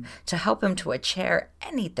support him, to help him to a chair,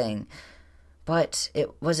 anything. But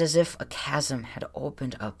it was as if a chasm had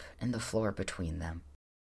opened up in the floor between them.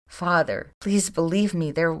 "Father, please believe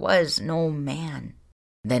me, there was no man."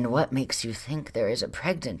 "Then what makes you think there is a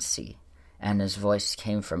pregnancy?" Anna's voice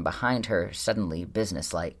came from behind her, suddenly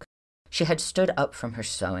businesslike. She had stood up from her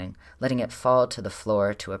sewing, letting it fall to the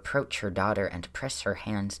floor to approach her daughter and press her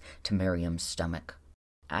hands to Miriam's stomach.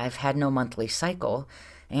 "I've had no monthly cycle,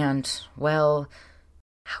 and, well..."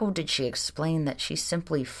 How did she explain that she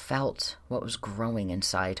simply felt what was growing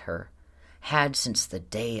inside her, had since the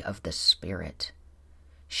day of the spirit?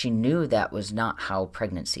 She knew that was not how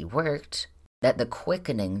pregnancy worked, that the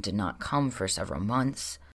quickening did not come for several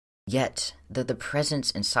months. Yet, though the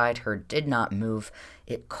presence inside her did not move,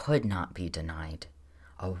 it could not be denied.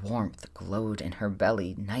 A warmth glowed in her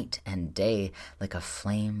belly night and day like a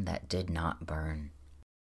flame that did not burn.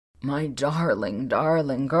 "My darling,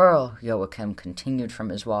 darling girl," Joachim continued from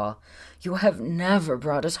his wall, "you have never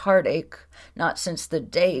brought us heartache, not since the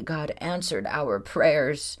day God answered our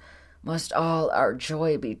prayers. Must all our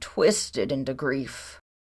joy be twisted into grief?"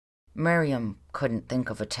 Miriam couldn't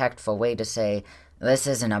think of a tactful way to say, "This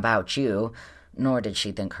isn't about you," nor did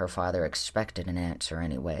she think her father expected an answer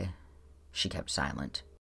anyway. She kept silent.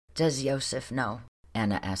 "Does Yosef know?"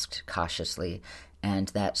 Anna asked cautiously, and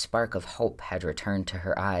that spark of hope had returned to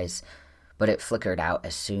her eyes, but it flickered out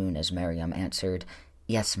as soon as Miriam answered,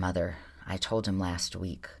 "Yes, mother, I told him last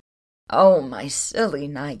week." "Oh, my silly,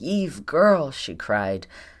 naive girl," she cried,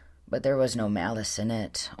 but there was no malice in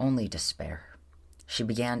it, only despair. She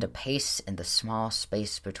began to pace in the small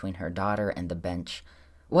space between her daughter and the bench.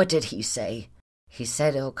 "What did he say?" "He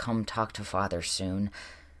said he'll come talk to father soon,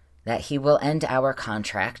 that he will end our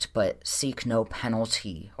contract but seek no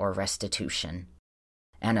penalty or restitution."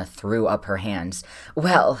 Anna threw up her hands.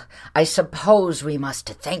 "Well, I suppose we must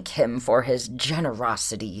thank him for his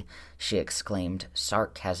generosity," she exclaimed,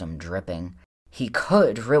 sarcasm dripping. "He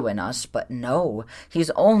could ruin us, but no,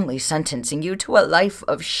 he's only sentencing you to a life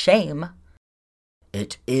of shame."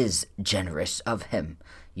 "It is generous of him,"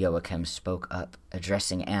 Joachim spoke up,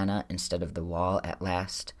 addressing Anna instead of the wall at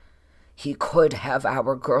last. "He could have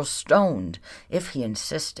our girl stoned, if he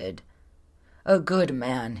insisted. A good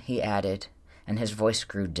man," he added, and his voice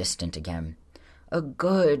grew distant again. "A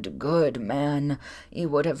good, good man. He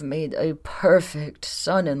would have made a perfect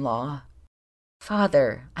son-in-law."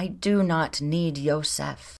 "Father, I do not need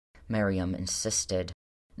Yosef," Miriam insisted.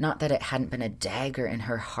 Not that it hadn't been a dagger in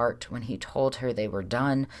her heart when he told her they were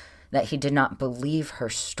done, that he did not believe her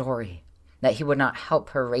story, that he would not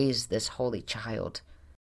help her raise this holy child.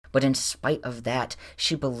 But in spite of that,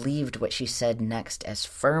 she believed what she said next as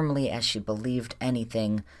firmly as she believed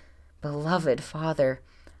anything. "Beloved father,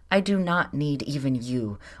 I do not need even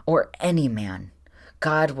you or any man.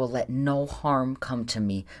 God will let no harm come to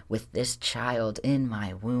me with this child in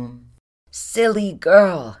my womb." "Silly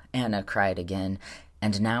girl," Anna cried again,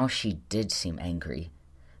 and now she did seem angry.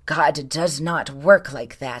 "God does not work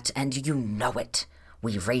like that, and you know it.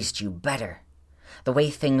 We raised you better. The way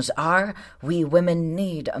things are, we women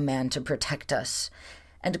need a man to protect us.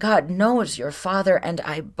 And God knows your father and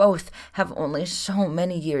I both have only so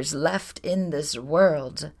many years left in this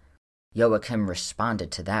world." Joachim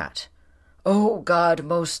responded to that. "O God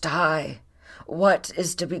Most High, what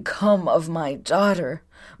is to become of my daughter,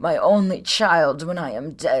 my only child, when I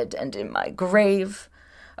am dead and in my grave?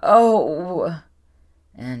 Oh!"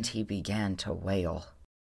 And he began to wail.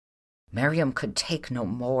 Miriam could take no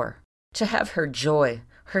more. To have her joy,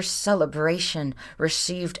 her celebration,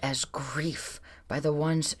 received as grief by the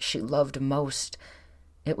ones she loved most,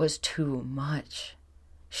 it was too much.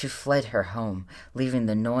 She fled her home, leaving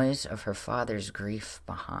the noise of her father's grief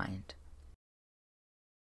behind.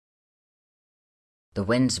 The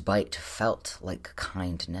wind's bite felt like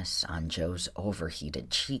kindness on Joe's overheated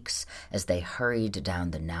cheeks as they hurried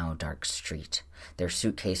down the now dark street, their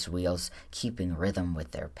suitcase wheels keeping rhythm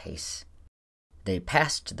with their pace. They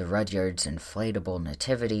passed the Rudyard's inflatable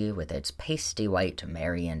nativity with its pasty white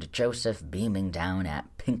Mary and Joseph beaming down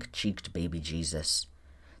at pink-cheeked baby Jesus.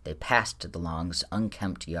 They passed the Long's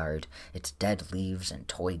unkempt yard, its dead leaves and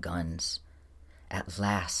toy guns. At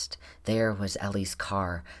last, there was Ellie's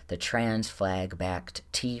car, the trans flag-backed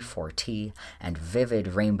T4T and vivid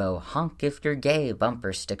rainbow honk if you're gay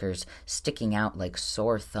bumper stickers sticking out like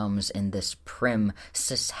sore thumbs in this prim,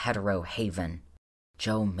 cis-hetero haven.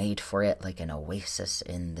 Joe made for it like an oasis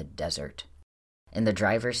in the desert. In the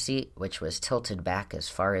driver's seat, which was tilted back as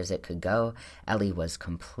far as it could go, Ellie was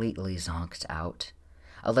completely zonked out.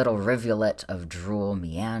 A little rivulet of drool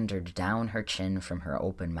meandered down her chin from her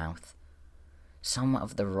open mouth. Some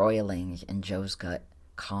of the roiling in Joe's gut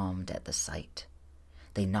calmed at the sight.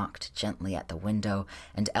 They knocked gently at the window,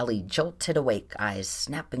 and Ellie jolted awake, eyes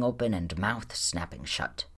snapping open and mouth snapping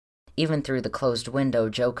shut. Even through the closed window,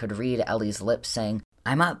 Joe could read Ellie's lips saying,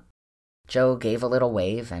 "I'm up." Joe gave a little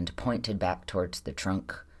wave and pointed back towards the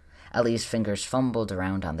trunk. Ellie's fingers fumbled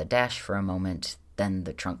around on the dash for a moment, then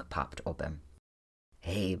the trunk popped open.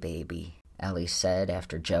 "Hey, baby," Ellie said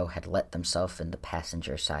after Joe had let themselves in the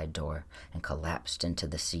passenger side door and collapsed into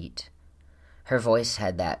the seat. Her voice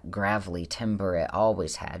had that gravelly timbre it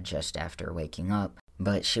always had just after waking up,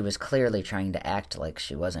 but she was clearly trying to act like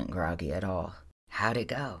she wasn't groggy at all. "How'd it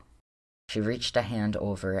go?" She reached a hand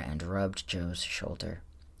over and rubbed Joe's shoulder.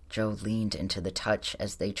 Joe leaned into the touch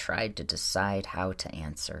as they tried to decide how to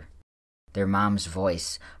answer. Their mom's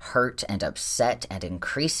voice, hurt and upset and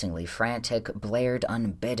increasingly frantic, blared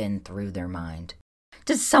unbidden through their mind.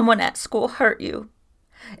 "Did someone at school hurt you?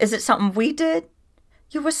 Is it something we did?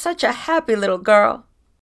 You were such a happy little girl.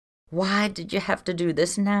 Why did you have to do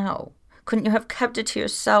this now? Couldn't you have kept it to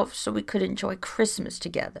yourself so we could enjoy Christmas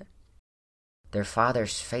together?" Their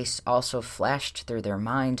father's face also flashed through their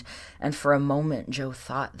mind, and for a moment Joe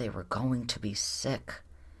thought they were going to be sick.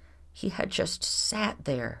 He had just sat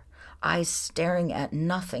there, eyes staring at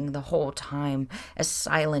nothing the whole time, as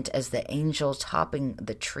silent as the angel topping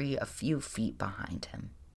the tree a few feet behind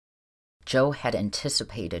him. Joe had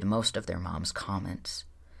anticipated most of their mom's comments,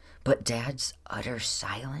 but Dad's utter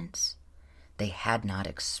silence? They had not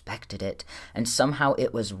expected it, and somehow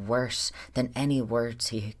it was worse than any words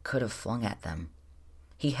he could have flung at them.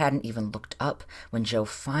 He hadn't even looked up when Joe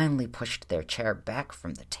finally pushed their chair back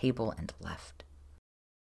from the table and left.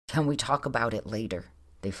 "Can we talk about it later?"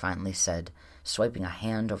 they finally said, swiping a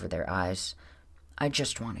hand over their eyes. "I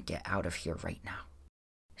just want to get out of here right now."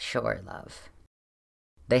 "Sure, love."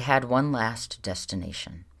 They had one last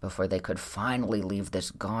destination before they could finally leave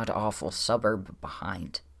this god-awful suburb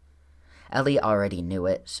behind. Ellie already knew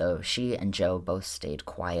it, so she and Joe both stayed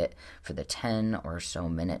quiet for the 10 or so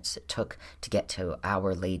minutes it took to get to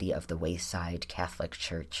Our Lady of the Wayside Catholic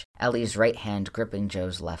Church, Ellie's right hand gripping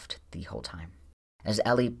Joe's left the whole time. As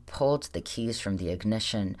Ellie pulled the keys from the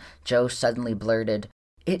ignition, Joe suddenly blurted,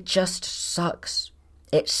 "It just sucks.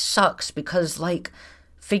 It sucks because,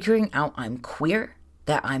 figuring out I'm queer,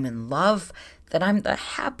 that I'm in love, that I'm the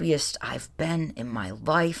happiest I've been in my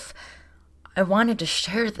life. I wanted to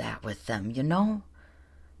share that with them, you know?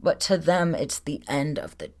 But to them, it's the end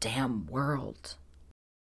of the damn world."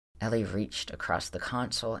 Ellie reached across the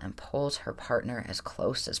console and pulled her partner as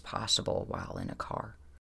close as possible while in a car.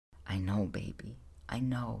 "I know, baby, I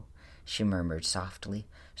know," she murmured softly,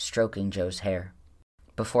 stroking Joe's hair.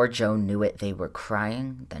 Before Joe knew it, they were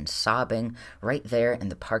crying, then sobbing, right there in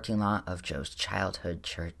the parking lot of Joe's childhood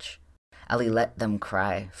church. Ellie let them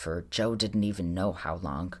cry for Joe didn't even know how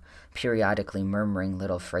long, periodically murmuring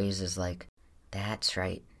little phrases like, "That's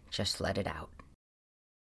right, just let it out."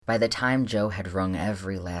 By the time Joe had wrung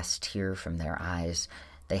every last tear from their eyes,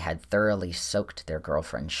 they had thoroughly soaked their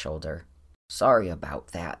girlfriend's shoulder. "Sorry about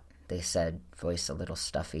that," they said, voice a little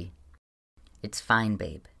stuffy. "It's fine,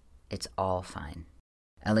 babe. It's all fine."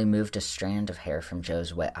 Ellie moved a strand of hair from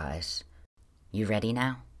Joe's wet eyes. "You ready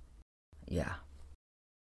now?" "Yeah."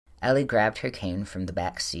 Ellie grabbed her cane from the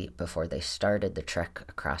back seat before they started the trek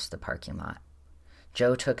across the parking lot.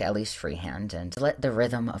 Joe took Ellie's free hand and let the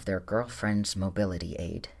rhythm of their girlfriend's mobility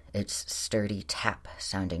aid, its sturdy tap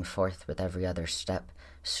sounding forth with every other step,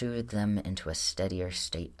 soothe them into a steadier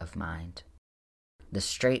state of mind. The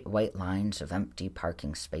straight white lines of empty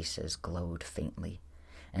parking spaces glowed faintly,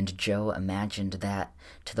 and Joe imagined that,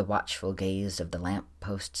 to the watchful gaze of the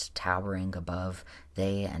lamp-posts towering above,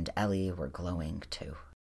 they and Ellie were glowing too.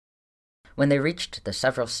 When they reached the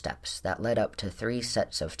several steps that led up to 3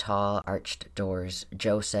 sets of tall, arched doors,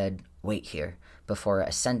 Joe said, "Wait here," before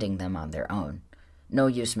ascending them on their own. No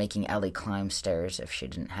use making Ellie climb stairs if she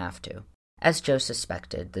didn't have to. As Joe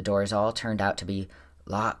suspected, the doors all turned out to be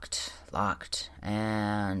locked,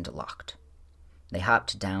 and locked. They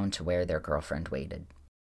hopped down to where their girlfriend waited.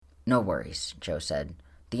 "No worries," Joe said.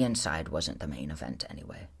 "The inside wasn't the main event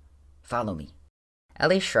anyway. Follow me."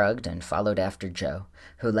 Ellie shrugged and followed after Joe,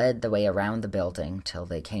 who led the way around the building till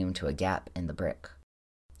they came to a gap in the brick.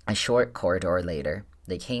 A short corridor later,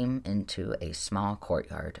 they came into a small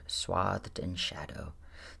courtyard swathed in shadow,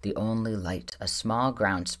 the only light a small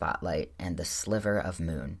ground spotlight and the sliver of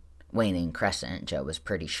moon, waning crescent, Joe was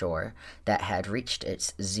pretty sure, that had reached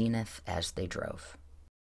its zenith as they drove.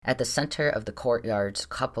 At the center of the courtyard's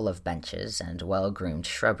couple of benches and well-groomed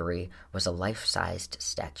shrubbery was a life-sized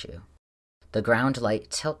statue. The ground light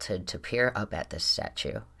tilted to peer up at this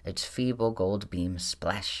statue, its feeble gold beam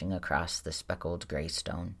splashing across the speckled gray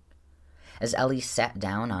stone. As Ellie sat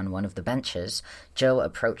down on one of the benches, Joe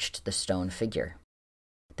approached the stone figure.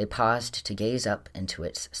 They paused to gaze up into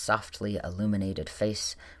its softly illuminated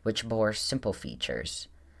face, which bore simple features: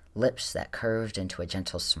 lips that curved into a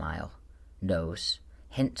gentle smile, nose,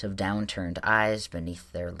 hint of downturned eyes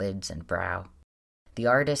beneath their lids and brow. The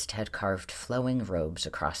artist had carved flowing robes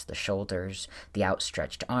across the shoulders, the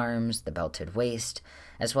outstretched arms, the belted waist,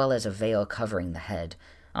 as well as a veil covering the head,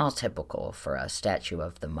 all typical for a statue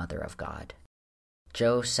of the Mother of God.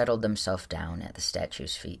 Joe settled himself down at the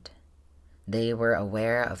statue's feet. They were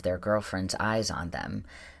aware of their girlfriend's eyes on them,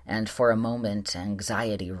 and for a moment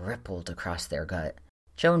anxiety rippled across their gut.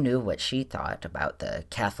 Joe knew what she thought about the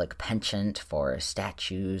Catholic penchant for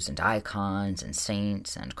statues and icons and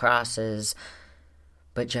saints and crosses,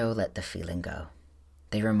 but Joe let the feeling go.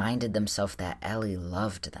 They reminded themselves that Ellie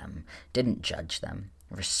loved them, didn't judge them,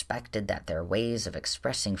 respected that their ways of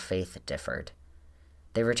expressing faith differed.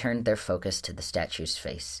 They returned their focus to the statue's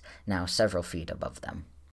face, now several feet above them.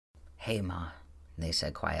 "Hey, Ma," they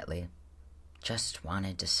said quietly. "Just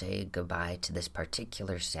wanted to say goodbye to this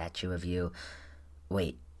particular statue of you.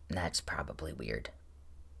 Wait, that's probably weird.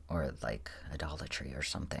 Or like idolatry or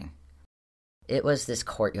something." It was this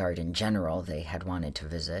courtyard in general they had wanted to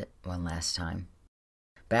visit one last time.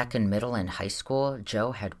 Back in middle and high school,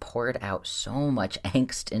 Joe had poured out so much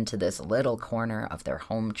angst into this little corner of their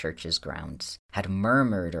home church's grounds, had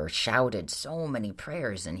murmured or shouted so many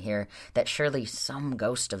prayers in here that surely some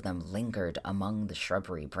ghost of them lingered among the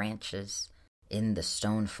shrubbery branches, in the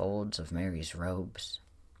stone folds of Mary's robes.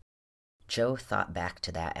 Joe thought back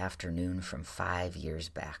to that afternoon from 5 years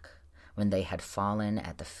back, when they had fallen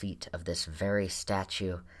at the feet of this very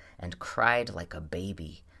statue and cried like a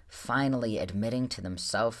baby, finally admitting to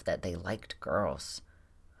themselves that they liked girls.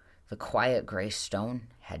 The quiet gray stone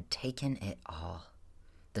had taken it all.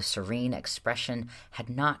 The serene expression had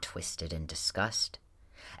not twisted in disgust.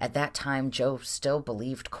 At that time, Joe still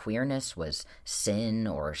believed queerness was sin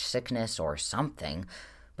or sickness or something,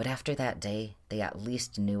 but after that day, they at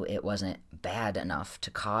least knew it wasn't bad enough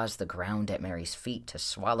to cause the ground at Mary's feet to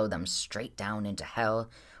swallow them straight down into hell,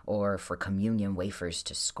 or for communion wafers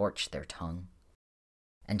to scorch their tongue.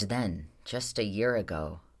 And then, just a year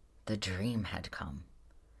ago, the dream had come.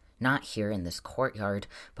 Not here in this courtyard,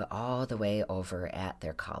 but all the way over at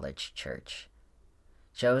their college church.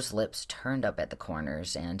 Joe's lips turned up at the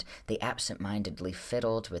corners, and they absent-mindedly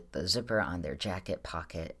fiddled with the zipper on their jacket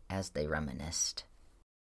pocket as they reminisced.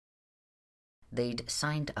 They'd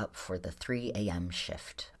signed up for the 3 a.m.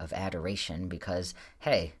 shift of adoration because,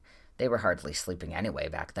 hey, they were hardly sleeping anyway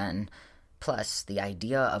back then. Plus, the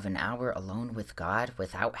idea of an hour alone with God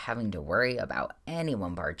without having to worry about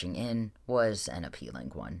anyone barging in was an appealing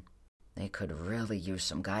one. They could really use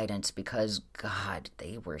some guidance because, God,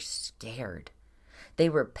 they were scared. They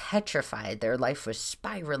were petrified their life was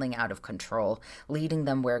spiraling out of control, leading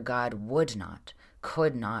them where God would not,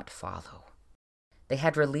 could not follow. They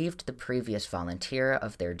had relieved the previous volunteer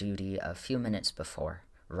of their duty a few minutes before,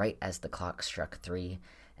 right as the clock struck 3,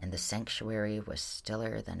 and the sanctuary was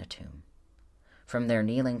stiller than a tomb. From their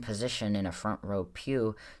kneeling position in a front-row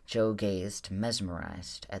pew, Joe gazed,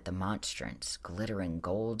 mesmerized, at the monstrance glittering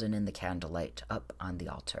golden in the candlelight up on the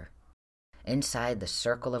altar. Inside the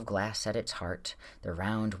circle of glass at its heart, the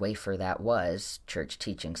round wafer that was, church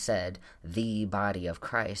teaching said, the body of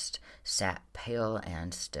Christ, sat pale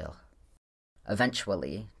and still.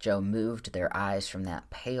 Eventually, Joe moved their eyes from that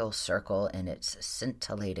pale circle in its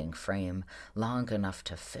scintillating frame long enough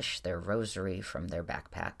to fish their rosary from their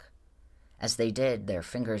backpack. As they did, their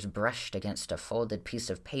fingers brushed against a folded piece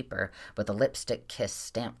of paper with a lipstick kiss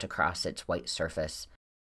stamped across its white surface.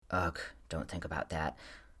 Ugh, don't think about that.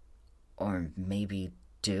 Or maybe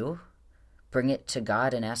do? Bring it to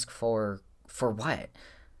God and ask for what?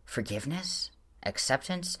 Forgiveness?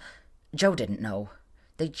 Acceptance? Joe didn't know.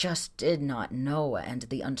 They just did not know, and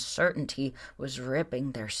the uncertainty was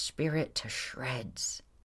ripping their spirit to shreds.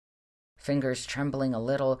 Fingers trembling a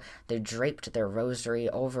little, they draped their rosary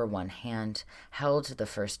over one hand, held the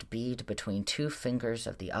first bead between two fingers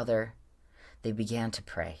of the other. They began to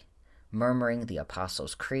pray, murmuring the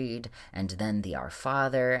Apostles' Creed, and then the Our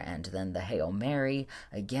Father, and then the Hail Mary,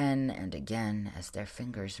 again and again as their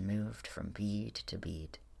fingers moved from bead to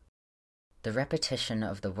bead. The repetition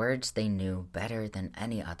of the words they knew better than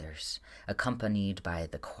any others, accompanied by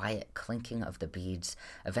the quiet clinking of the beads,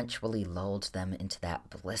 eventually lulled them into that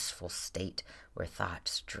blissful state where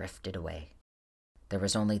thoughts drifted away. There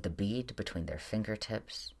was only the bead between their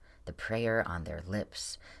fingertips, the prayer on their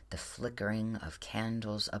lips, the flickering of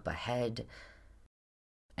candles up ahead,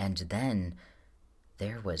 and then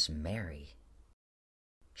there was Mary.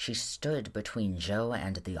 She stood between Joe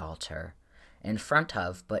and the altar, in front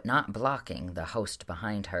of, but not blocking, the host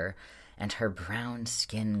behind her, and her brown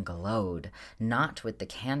skin glowed, not with the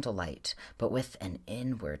candlelight, but with an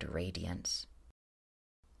inward radiance.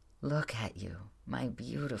 "Look at you, my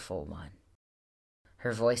beautiful one."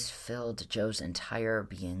 Her voice filled Joe's entire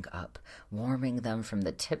being up, warming them from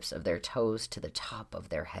the tips of their toes to the top of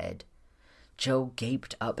their head. Joe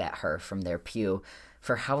gaped up at her from their pew.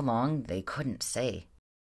 For how long, they couldn't say.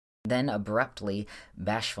 Then abruptly,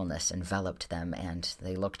 bashfulness enveloped them, and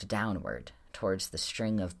they looked downward, towards the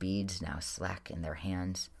string of beads now slack in their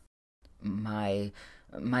hands. My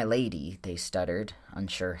lady," they stuttered,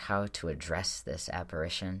 unsure how to address this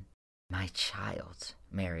apparition. "My child,"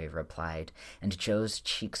 Mary replied, and Joe's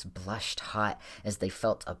cheeks blushed hot as they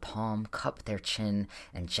felt a palm cup their chin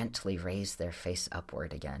and gently raise their face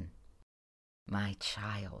upward again. "My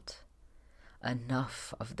child,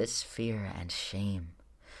 enough of this fear and shame.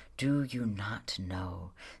 Do you not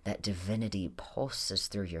know that divinity pulses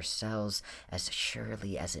through your cells as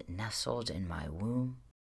surely as it nestled in my womb?"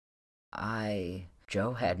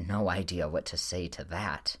 Joe had no idea what to say to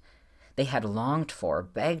that. They had longed for,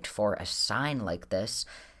 begged for a sign like this,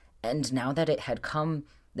 and now that it had come,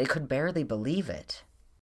 they could barely believe it.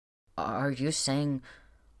 Are you saying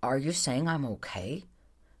I'm okay?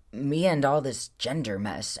 Me and all this gender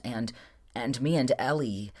mess, and me and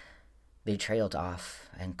Ellie." They trailed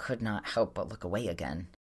off and could not help but look away again.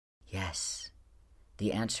 "Yes."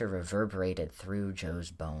 The answer reverberated through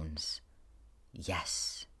Joe's bones.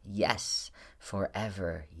 "Yes, yes,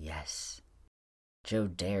 forever yes." Joe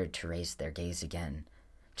dared to raise their gaze again,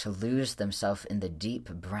 to lose themselves in the deep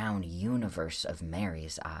brown universe of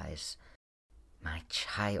Mary's eyes. "My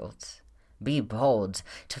child, be bold.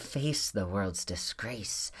 To face the world's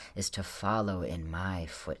disgrace is to follow in my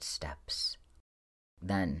footsteps."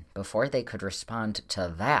 Then, before they could respond to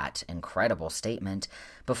that incredible statement,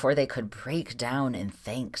 before they could break down in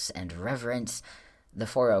thanks and reverence, the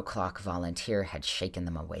 4:00 volunteer had shaken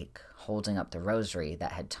them awake, holding up the rosary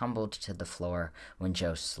that had tumbled to the floor when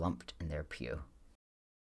Joe slumped in their pew.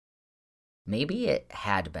 Maybe it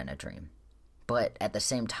had been a dream, but at the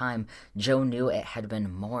same time, Joe knew it had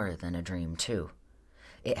been more than a dream, too.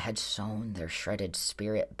 It had sewn their shredded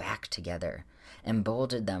spirit back together,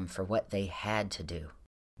 emboldened them for what they had to do.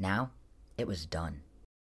 Now, it was done.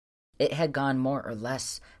 It had gone more or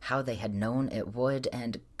less how they had known it would,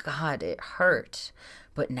 and God, it hurt.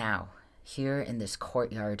 But now, here in this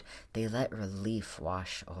courtyard, they let relief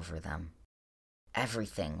wash over them.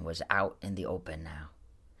 Everything was out in the open now.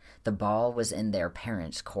 The ball was in their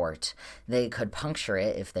parents' court. They could puncture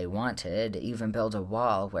it if they wanted, even build a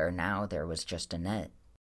wall where now there was just a net.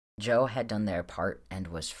 Joe had done their part and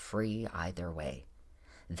was free either way.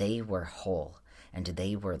 They were whole, and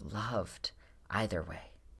they were loved either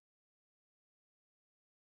way.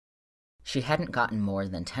 She hadn't gotten more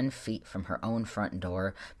than 10 feet from her own front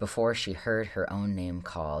door before she heard her own name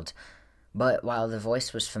called. But while the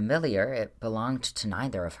voice was familiar, it belonged to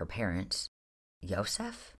neither of her parents.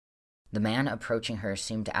 Yosef? The man approaching her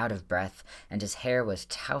seemed out of breath, and his hair was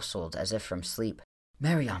tousled as if from sleep.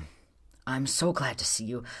 "Miriam, I'm so glad to see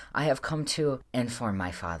you. I have come to inform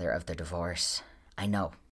my father of the divorce. I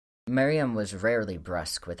know." Miriam was rarely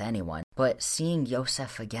brusque with anyone, but seeing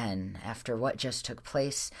Yosef again after what just took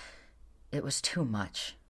place, it was too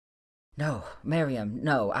much. "No, Miriam,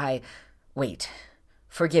 no, Wait,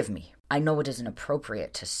 forgive me. I know it isn't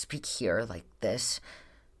appropriate to speak here like this,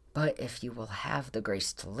 but if you will have the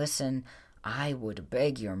grace to listen, I would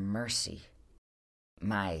beg your mercy."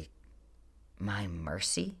 My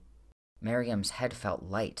mercy? Miriam's head felt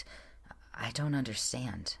light. "I don't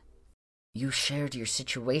understand." "You shared your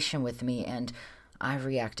situation with me, and I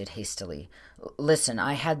reacted hastily. Listen,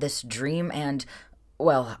 I had this dream, and,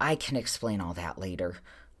 well, I can explain all that later.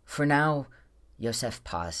 For now, Yosef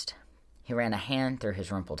paused. He ran a hand through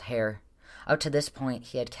his rumpled hair. Up to this point,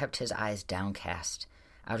 he had kept his eyes downcast.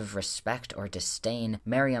 Out of respect or disdain,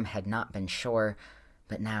 Miriam had not been sure,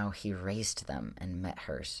 but now he raised them and met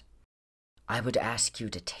hers. I would ask you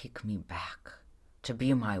to take me back, to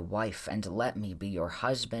be my wife and let me be your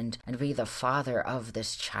husband and be the father of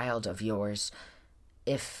this child of yours,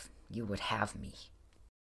 if you would have me.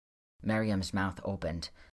 Miriam's mouth opened.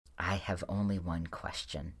 I have only one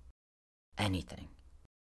question. Anything.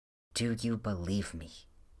 Do you believe me?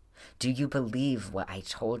 Do you believe what I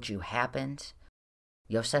told you happened?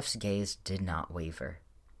 Yosef's gaze did not waver.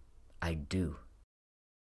 I do.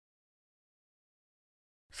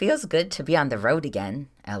 Feels good to be on the road again,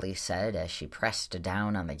 Ellie said as she pressed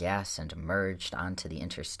down on the gas and emerged onto the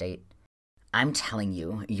interstate. I'm telling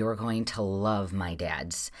you, you're going to love my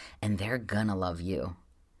dads, and they're gonna love you.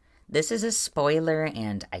 This is a spoiler,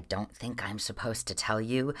 and I don't think I'm supposed to tell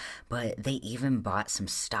you, but they even bought some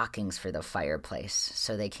stockings for the fireplace,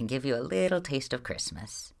 so they can give you a little taste of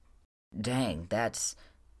Christmas. Dang, that's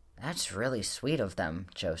really sweet of them,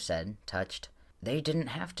 Joe said, touched. They didn't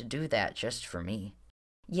have to do that just for me.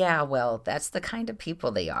 Yeah, well, that's the kind of people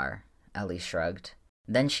they are, Ellie shrugged.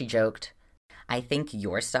 Then she joked, I think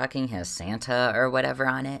your stocking has Santa or whatever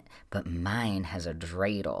on it, but mine has a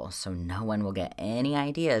dreidel, so no one will get any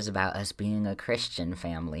ideas about us being a Christian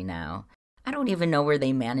family now. I don't even know where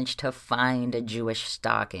they managed to find a Jewish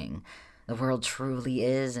stocking. The world truly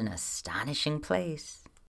is an astonishing place.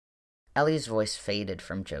 Ellie's voice faded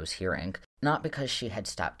from Joe's hearing, not because she had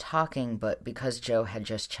stopped talking, but because Joe had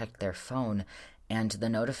just checked their phone, and the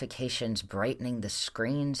notifications brightening the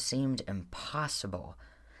screen seemed impossible.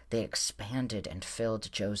 They expanded and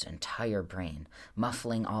filled Joe's entire brain,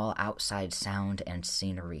 muffling all outside sound and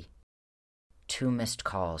scenery. 2 missed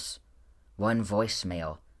calls, 1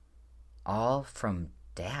 voicemail, all from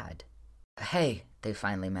Dad. Hey, they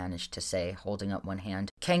finally managed to say, holding up one hand.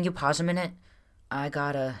 Can you pause a minute? I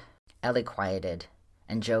gotta... Ellie quieted,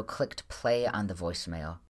 and Joe clicked play on the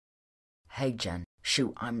voicemail. Hey, Jen.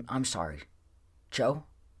 Shoot, I'm sorry. Joe?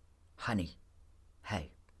 Honey. Hey,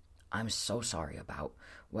 I'm so sorry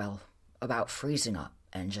about freezing up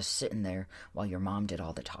and just sitting there while your mom did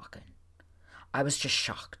all the talking. I was just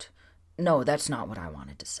shocked. No, that's not what I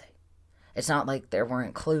wanted to say. It's not like there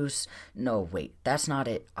weren't clues. No, wait, that's not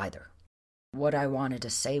it either. What I wanted to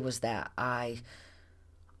say was that I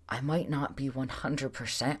might not be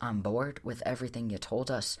 100% on board with everything you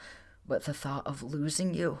told us, but the thought of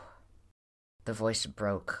losing you... The voice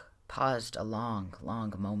broke, paused a long,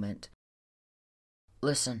 long moment.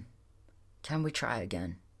 Listen, can we try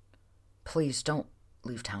again? Please don't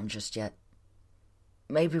leave town just yet.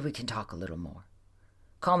 Maybe we can talk a little more.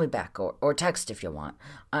 Call me back or text if you want.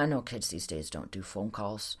 I know kids these days don't do phone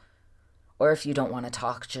calls. Or if you don't want to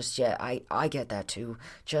talk just yet, I get that too.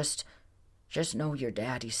 Just know your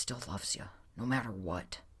daddy still loves you, no matter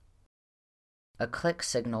what. A click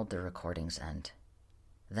signaled the recording's end.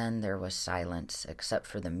 Then there was silence, except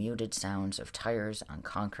for the muted sounds of tires on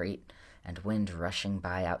concrete and wind rushing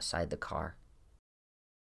by outside the car.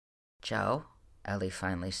 Joe, Ellie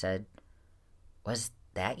finally said, was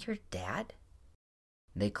that your dad?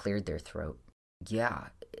 They cleared their throat. Yeah,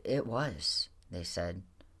 it was, they said.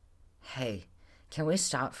 Hey, can we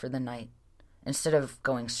stop for the night? Instead of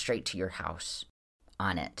going straight to your house.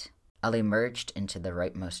 On it. Ellie merged into the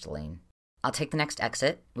rightmost lane. I'll take the next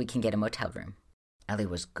exit. We can get a motel room. Ellie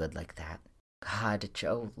was good like that. God,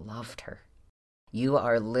 Joe loved her. You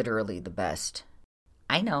are literally the best.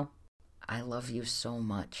 I know. I love you so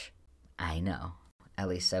much. I know,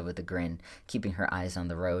 Ellie said with a grin, keeping her eyes on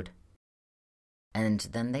the road. And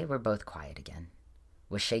then they were both quiet again.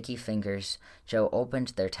 With shaky fingers, Joe opened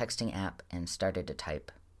their texting app and started to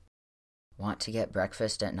type. Want to get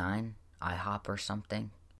breakfast at 9? IHOP or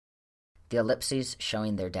something? The ellipses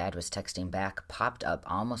showing their dad was texting back popped up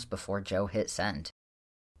almost before Joe hit send.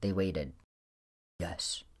 They waited.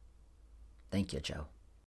 Yes. Thank you, Joe.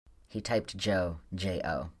 He typed Joe,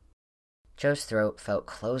 J-O. Joe's throat felt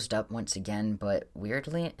closed up once again, but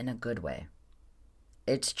weirdly in a good way.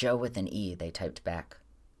 It's Joe with an E, they typed back.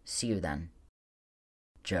 See you then.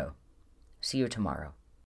 Joe. See you tomorrow.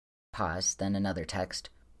 Pause, then another text.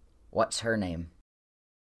 What's her name?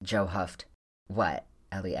 Joe huffed. What?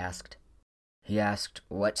 Ellie asked. He asked,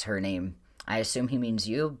 what's her name? I assume he means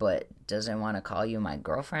you, but doesn't want to call you my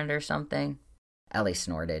girlfriend or something? Ellie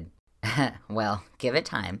snorted. Well, give it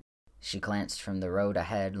time. She glanced from the road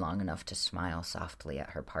ahead long enough to smile softly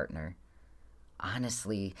at her partner.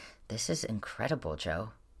 Honestly, this is incredible, Joe.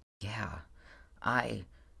 Yeah,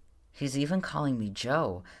 He's even calling me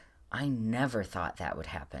Joe. I never thought that would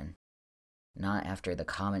happen. Not after the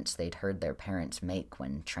comments they'd heard their parents make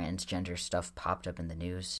when transgender stuff popped up in the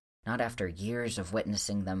news. Not after years of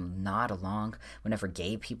witnessing them nod along whenever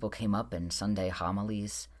gay people came up in Sunday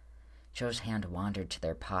homilies. Joe's hand wandered to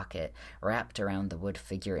their pocket, wrapped around the wood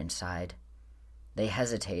figure inside. They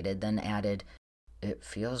hesitated, then added, "It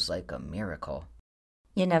feels like a miracle."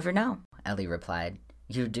 "You never know," Ellie replied.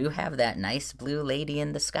 "You do have that nice blue lady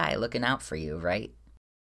in the sky looking out for you, right?"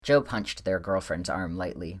 Joe punched their girlfriend's arm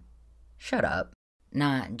lightly. "Shut up."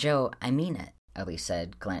 "Nah, Joe, I mean it," Ellie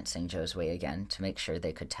said, glancing Joe's way again to make sure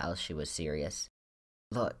they could tell she was serious.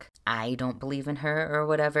 "Look, I don't believe in her or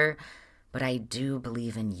whatever, but I do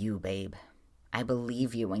believe in you, babe. I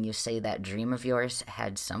believe you when you say that dream of yours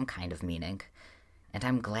had some kind of meaning, and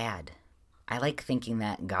I'm glad. I like thinking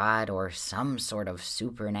that God or some sort of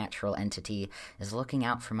supernatural entity is looking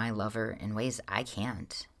out for my lover in ways I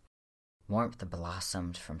can't." Warmth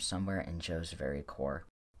blossomed from somewhere in Joe's very core.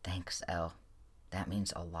 "Thanks, Elle. That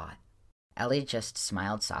means a lot." Ellie just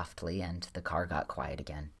smiled softly, and the car got quiet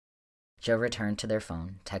again. Joe returned to their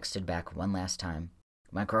phone, texted back one last time.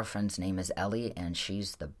 "My girlfriend's name is Ellie, and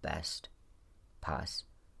she's the best." Pause.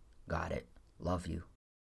 "Got it. Love you."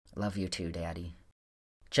 "Love you too, Daddy."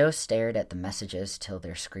 Joe stared at the messages till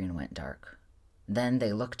their screen went dark. Then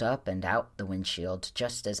they looked up and out the windshield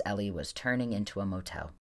just as Ellie was turning into a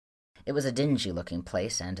motel. It was a dingy-looking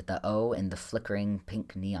place, and the O in the flickering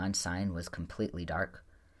pink neon sign was completely dark.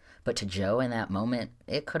 But to Joe in that moment,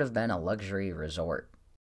 it could have been a luxury resort.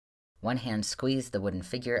 One hand squeezed the wooden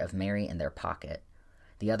figure of Mary in their pocket.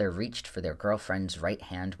 The other reached for their girlfriend's right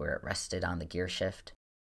hand where it rested on the gear shift.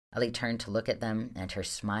 Ellie turned to look at them, and her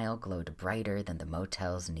smile glowed brighter than the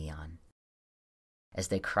motel's neon. As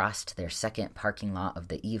they crossed their second parking lot of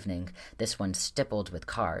the evening, this one stippled with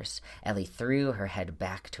cars, Ellie threw her head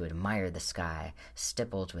back to admire the sky,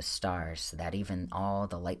 stippled with stars that even all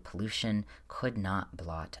the light pollution could not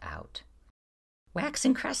blot out.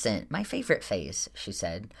 "Waxing crescent, my favorite phase," she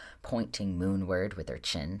said, pointing moonward with her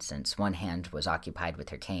chin, since one hand was occupied with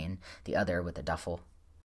her cane, the other with a duffel.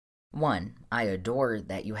 "1, I adore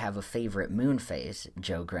that you have a favorite moon phase,"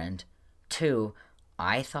 Joe grinned. 2,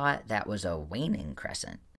 I thought that was a waning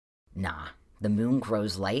crescent. Nah, the moon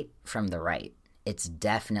grows light from the right. It's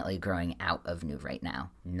definitely growing out of new right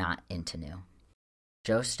now, not into new.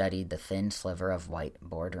 Joe studied the thin sliver of white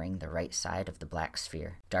bordering the right side of the black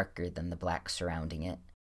sphere, darker than the black surrounding it.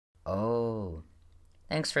 "Oh,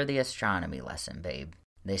 thanks for the astronomy lesson, babe."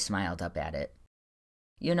 They smiled up at it.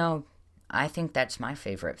 "You know, I think that's my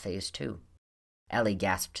favorite phase, too." Ellie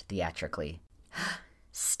gasped theatrically.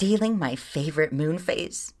 "Stealing my favorite moon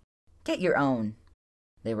phase? Get your own."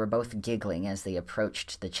 They were both giggling as they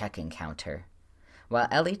approached the check-in counter. While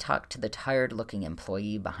Ellie talked to the tired-looking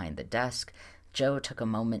employee behind the desk, Joe took a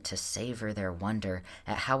moment to savor their wonder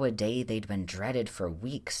at how a day they'd been dreaded for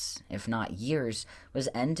weeks, if not years, was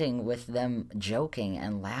ending with them joking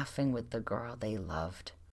and laughing with the girl they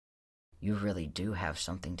loved. "You really do have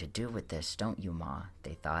something to do with this, don't you, Ma?"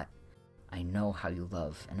 they thought. "I know how you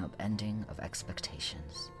love an upending of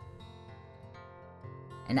expectations."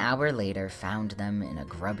 An hour later found them in a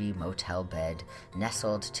grubby motel bed,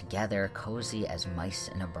 nestled together cozy as mice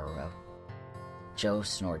in a burrow. Joe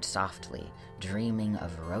snored softly, dreaming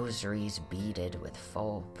of rosaries beaded with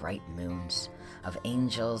full, bright moons, of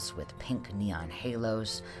angels with pink neon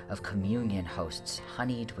halos, of communion hosts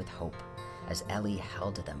honeyed with hope, as Ellie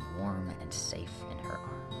held them warm and safe in her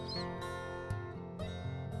arms.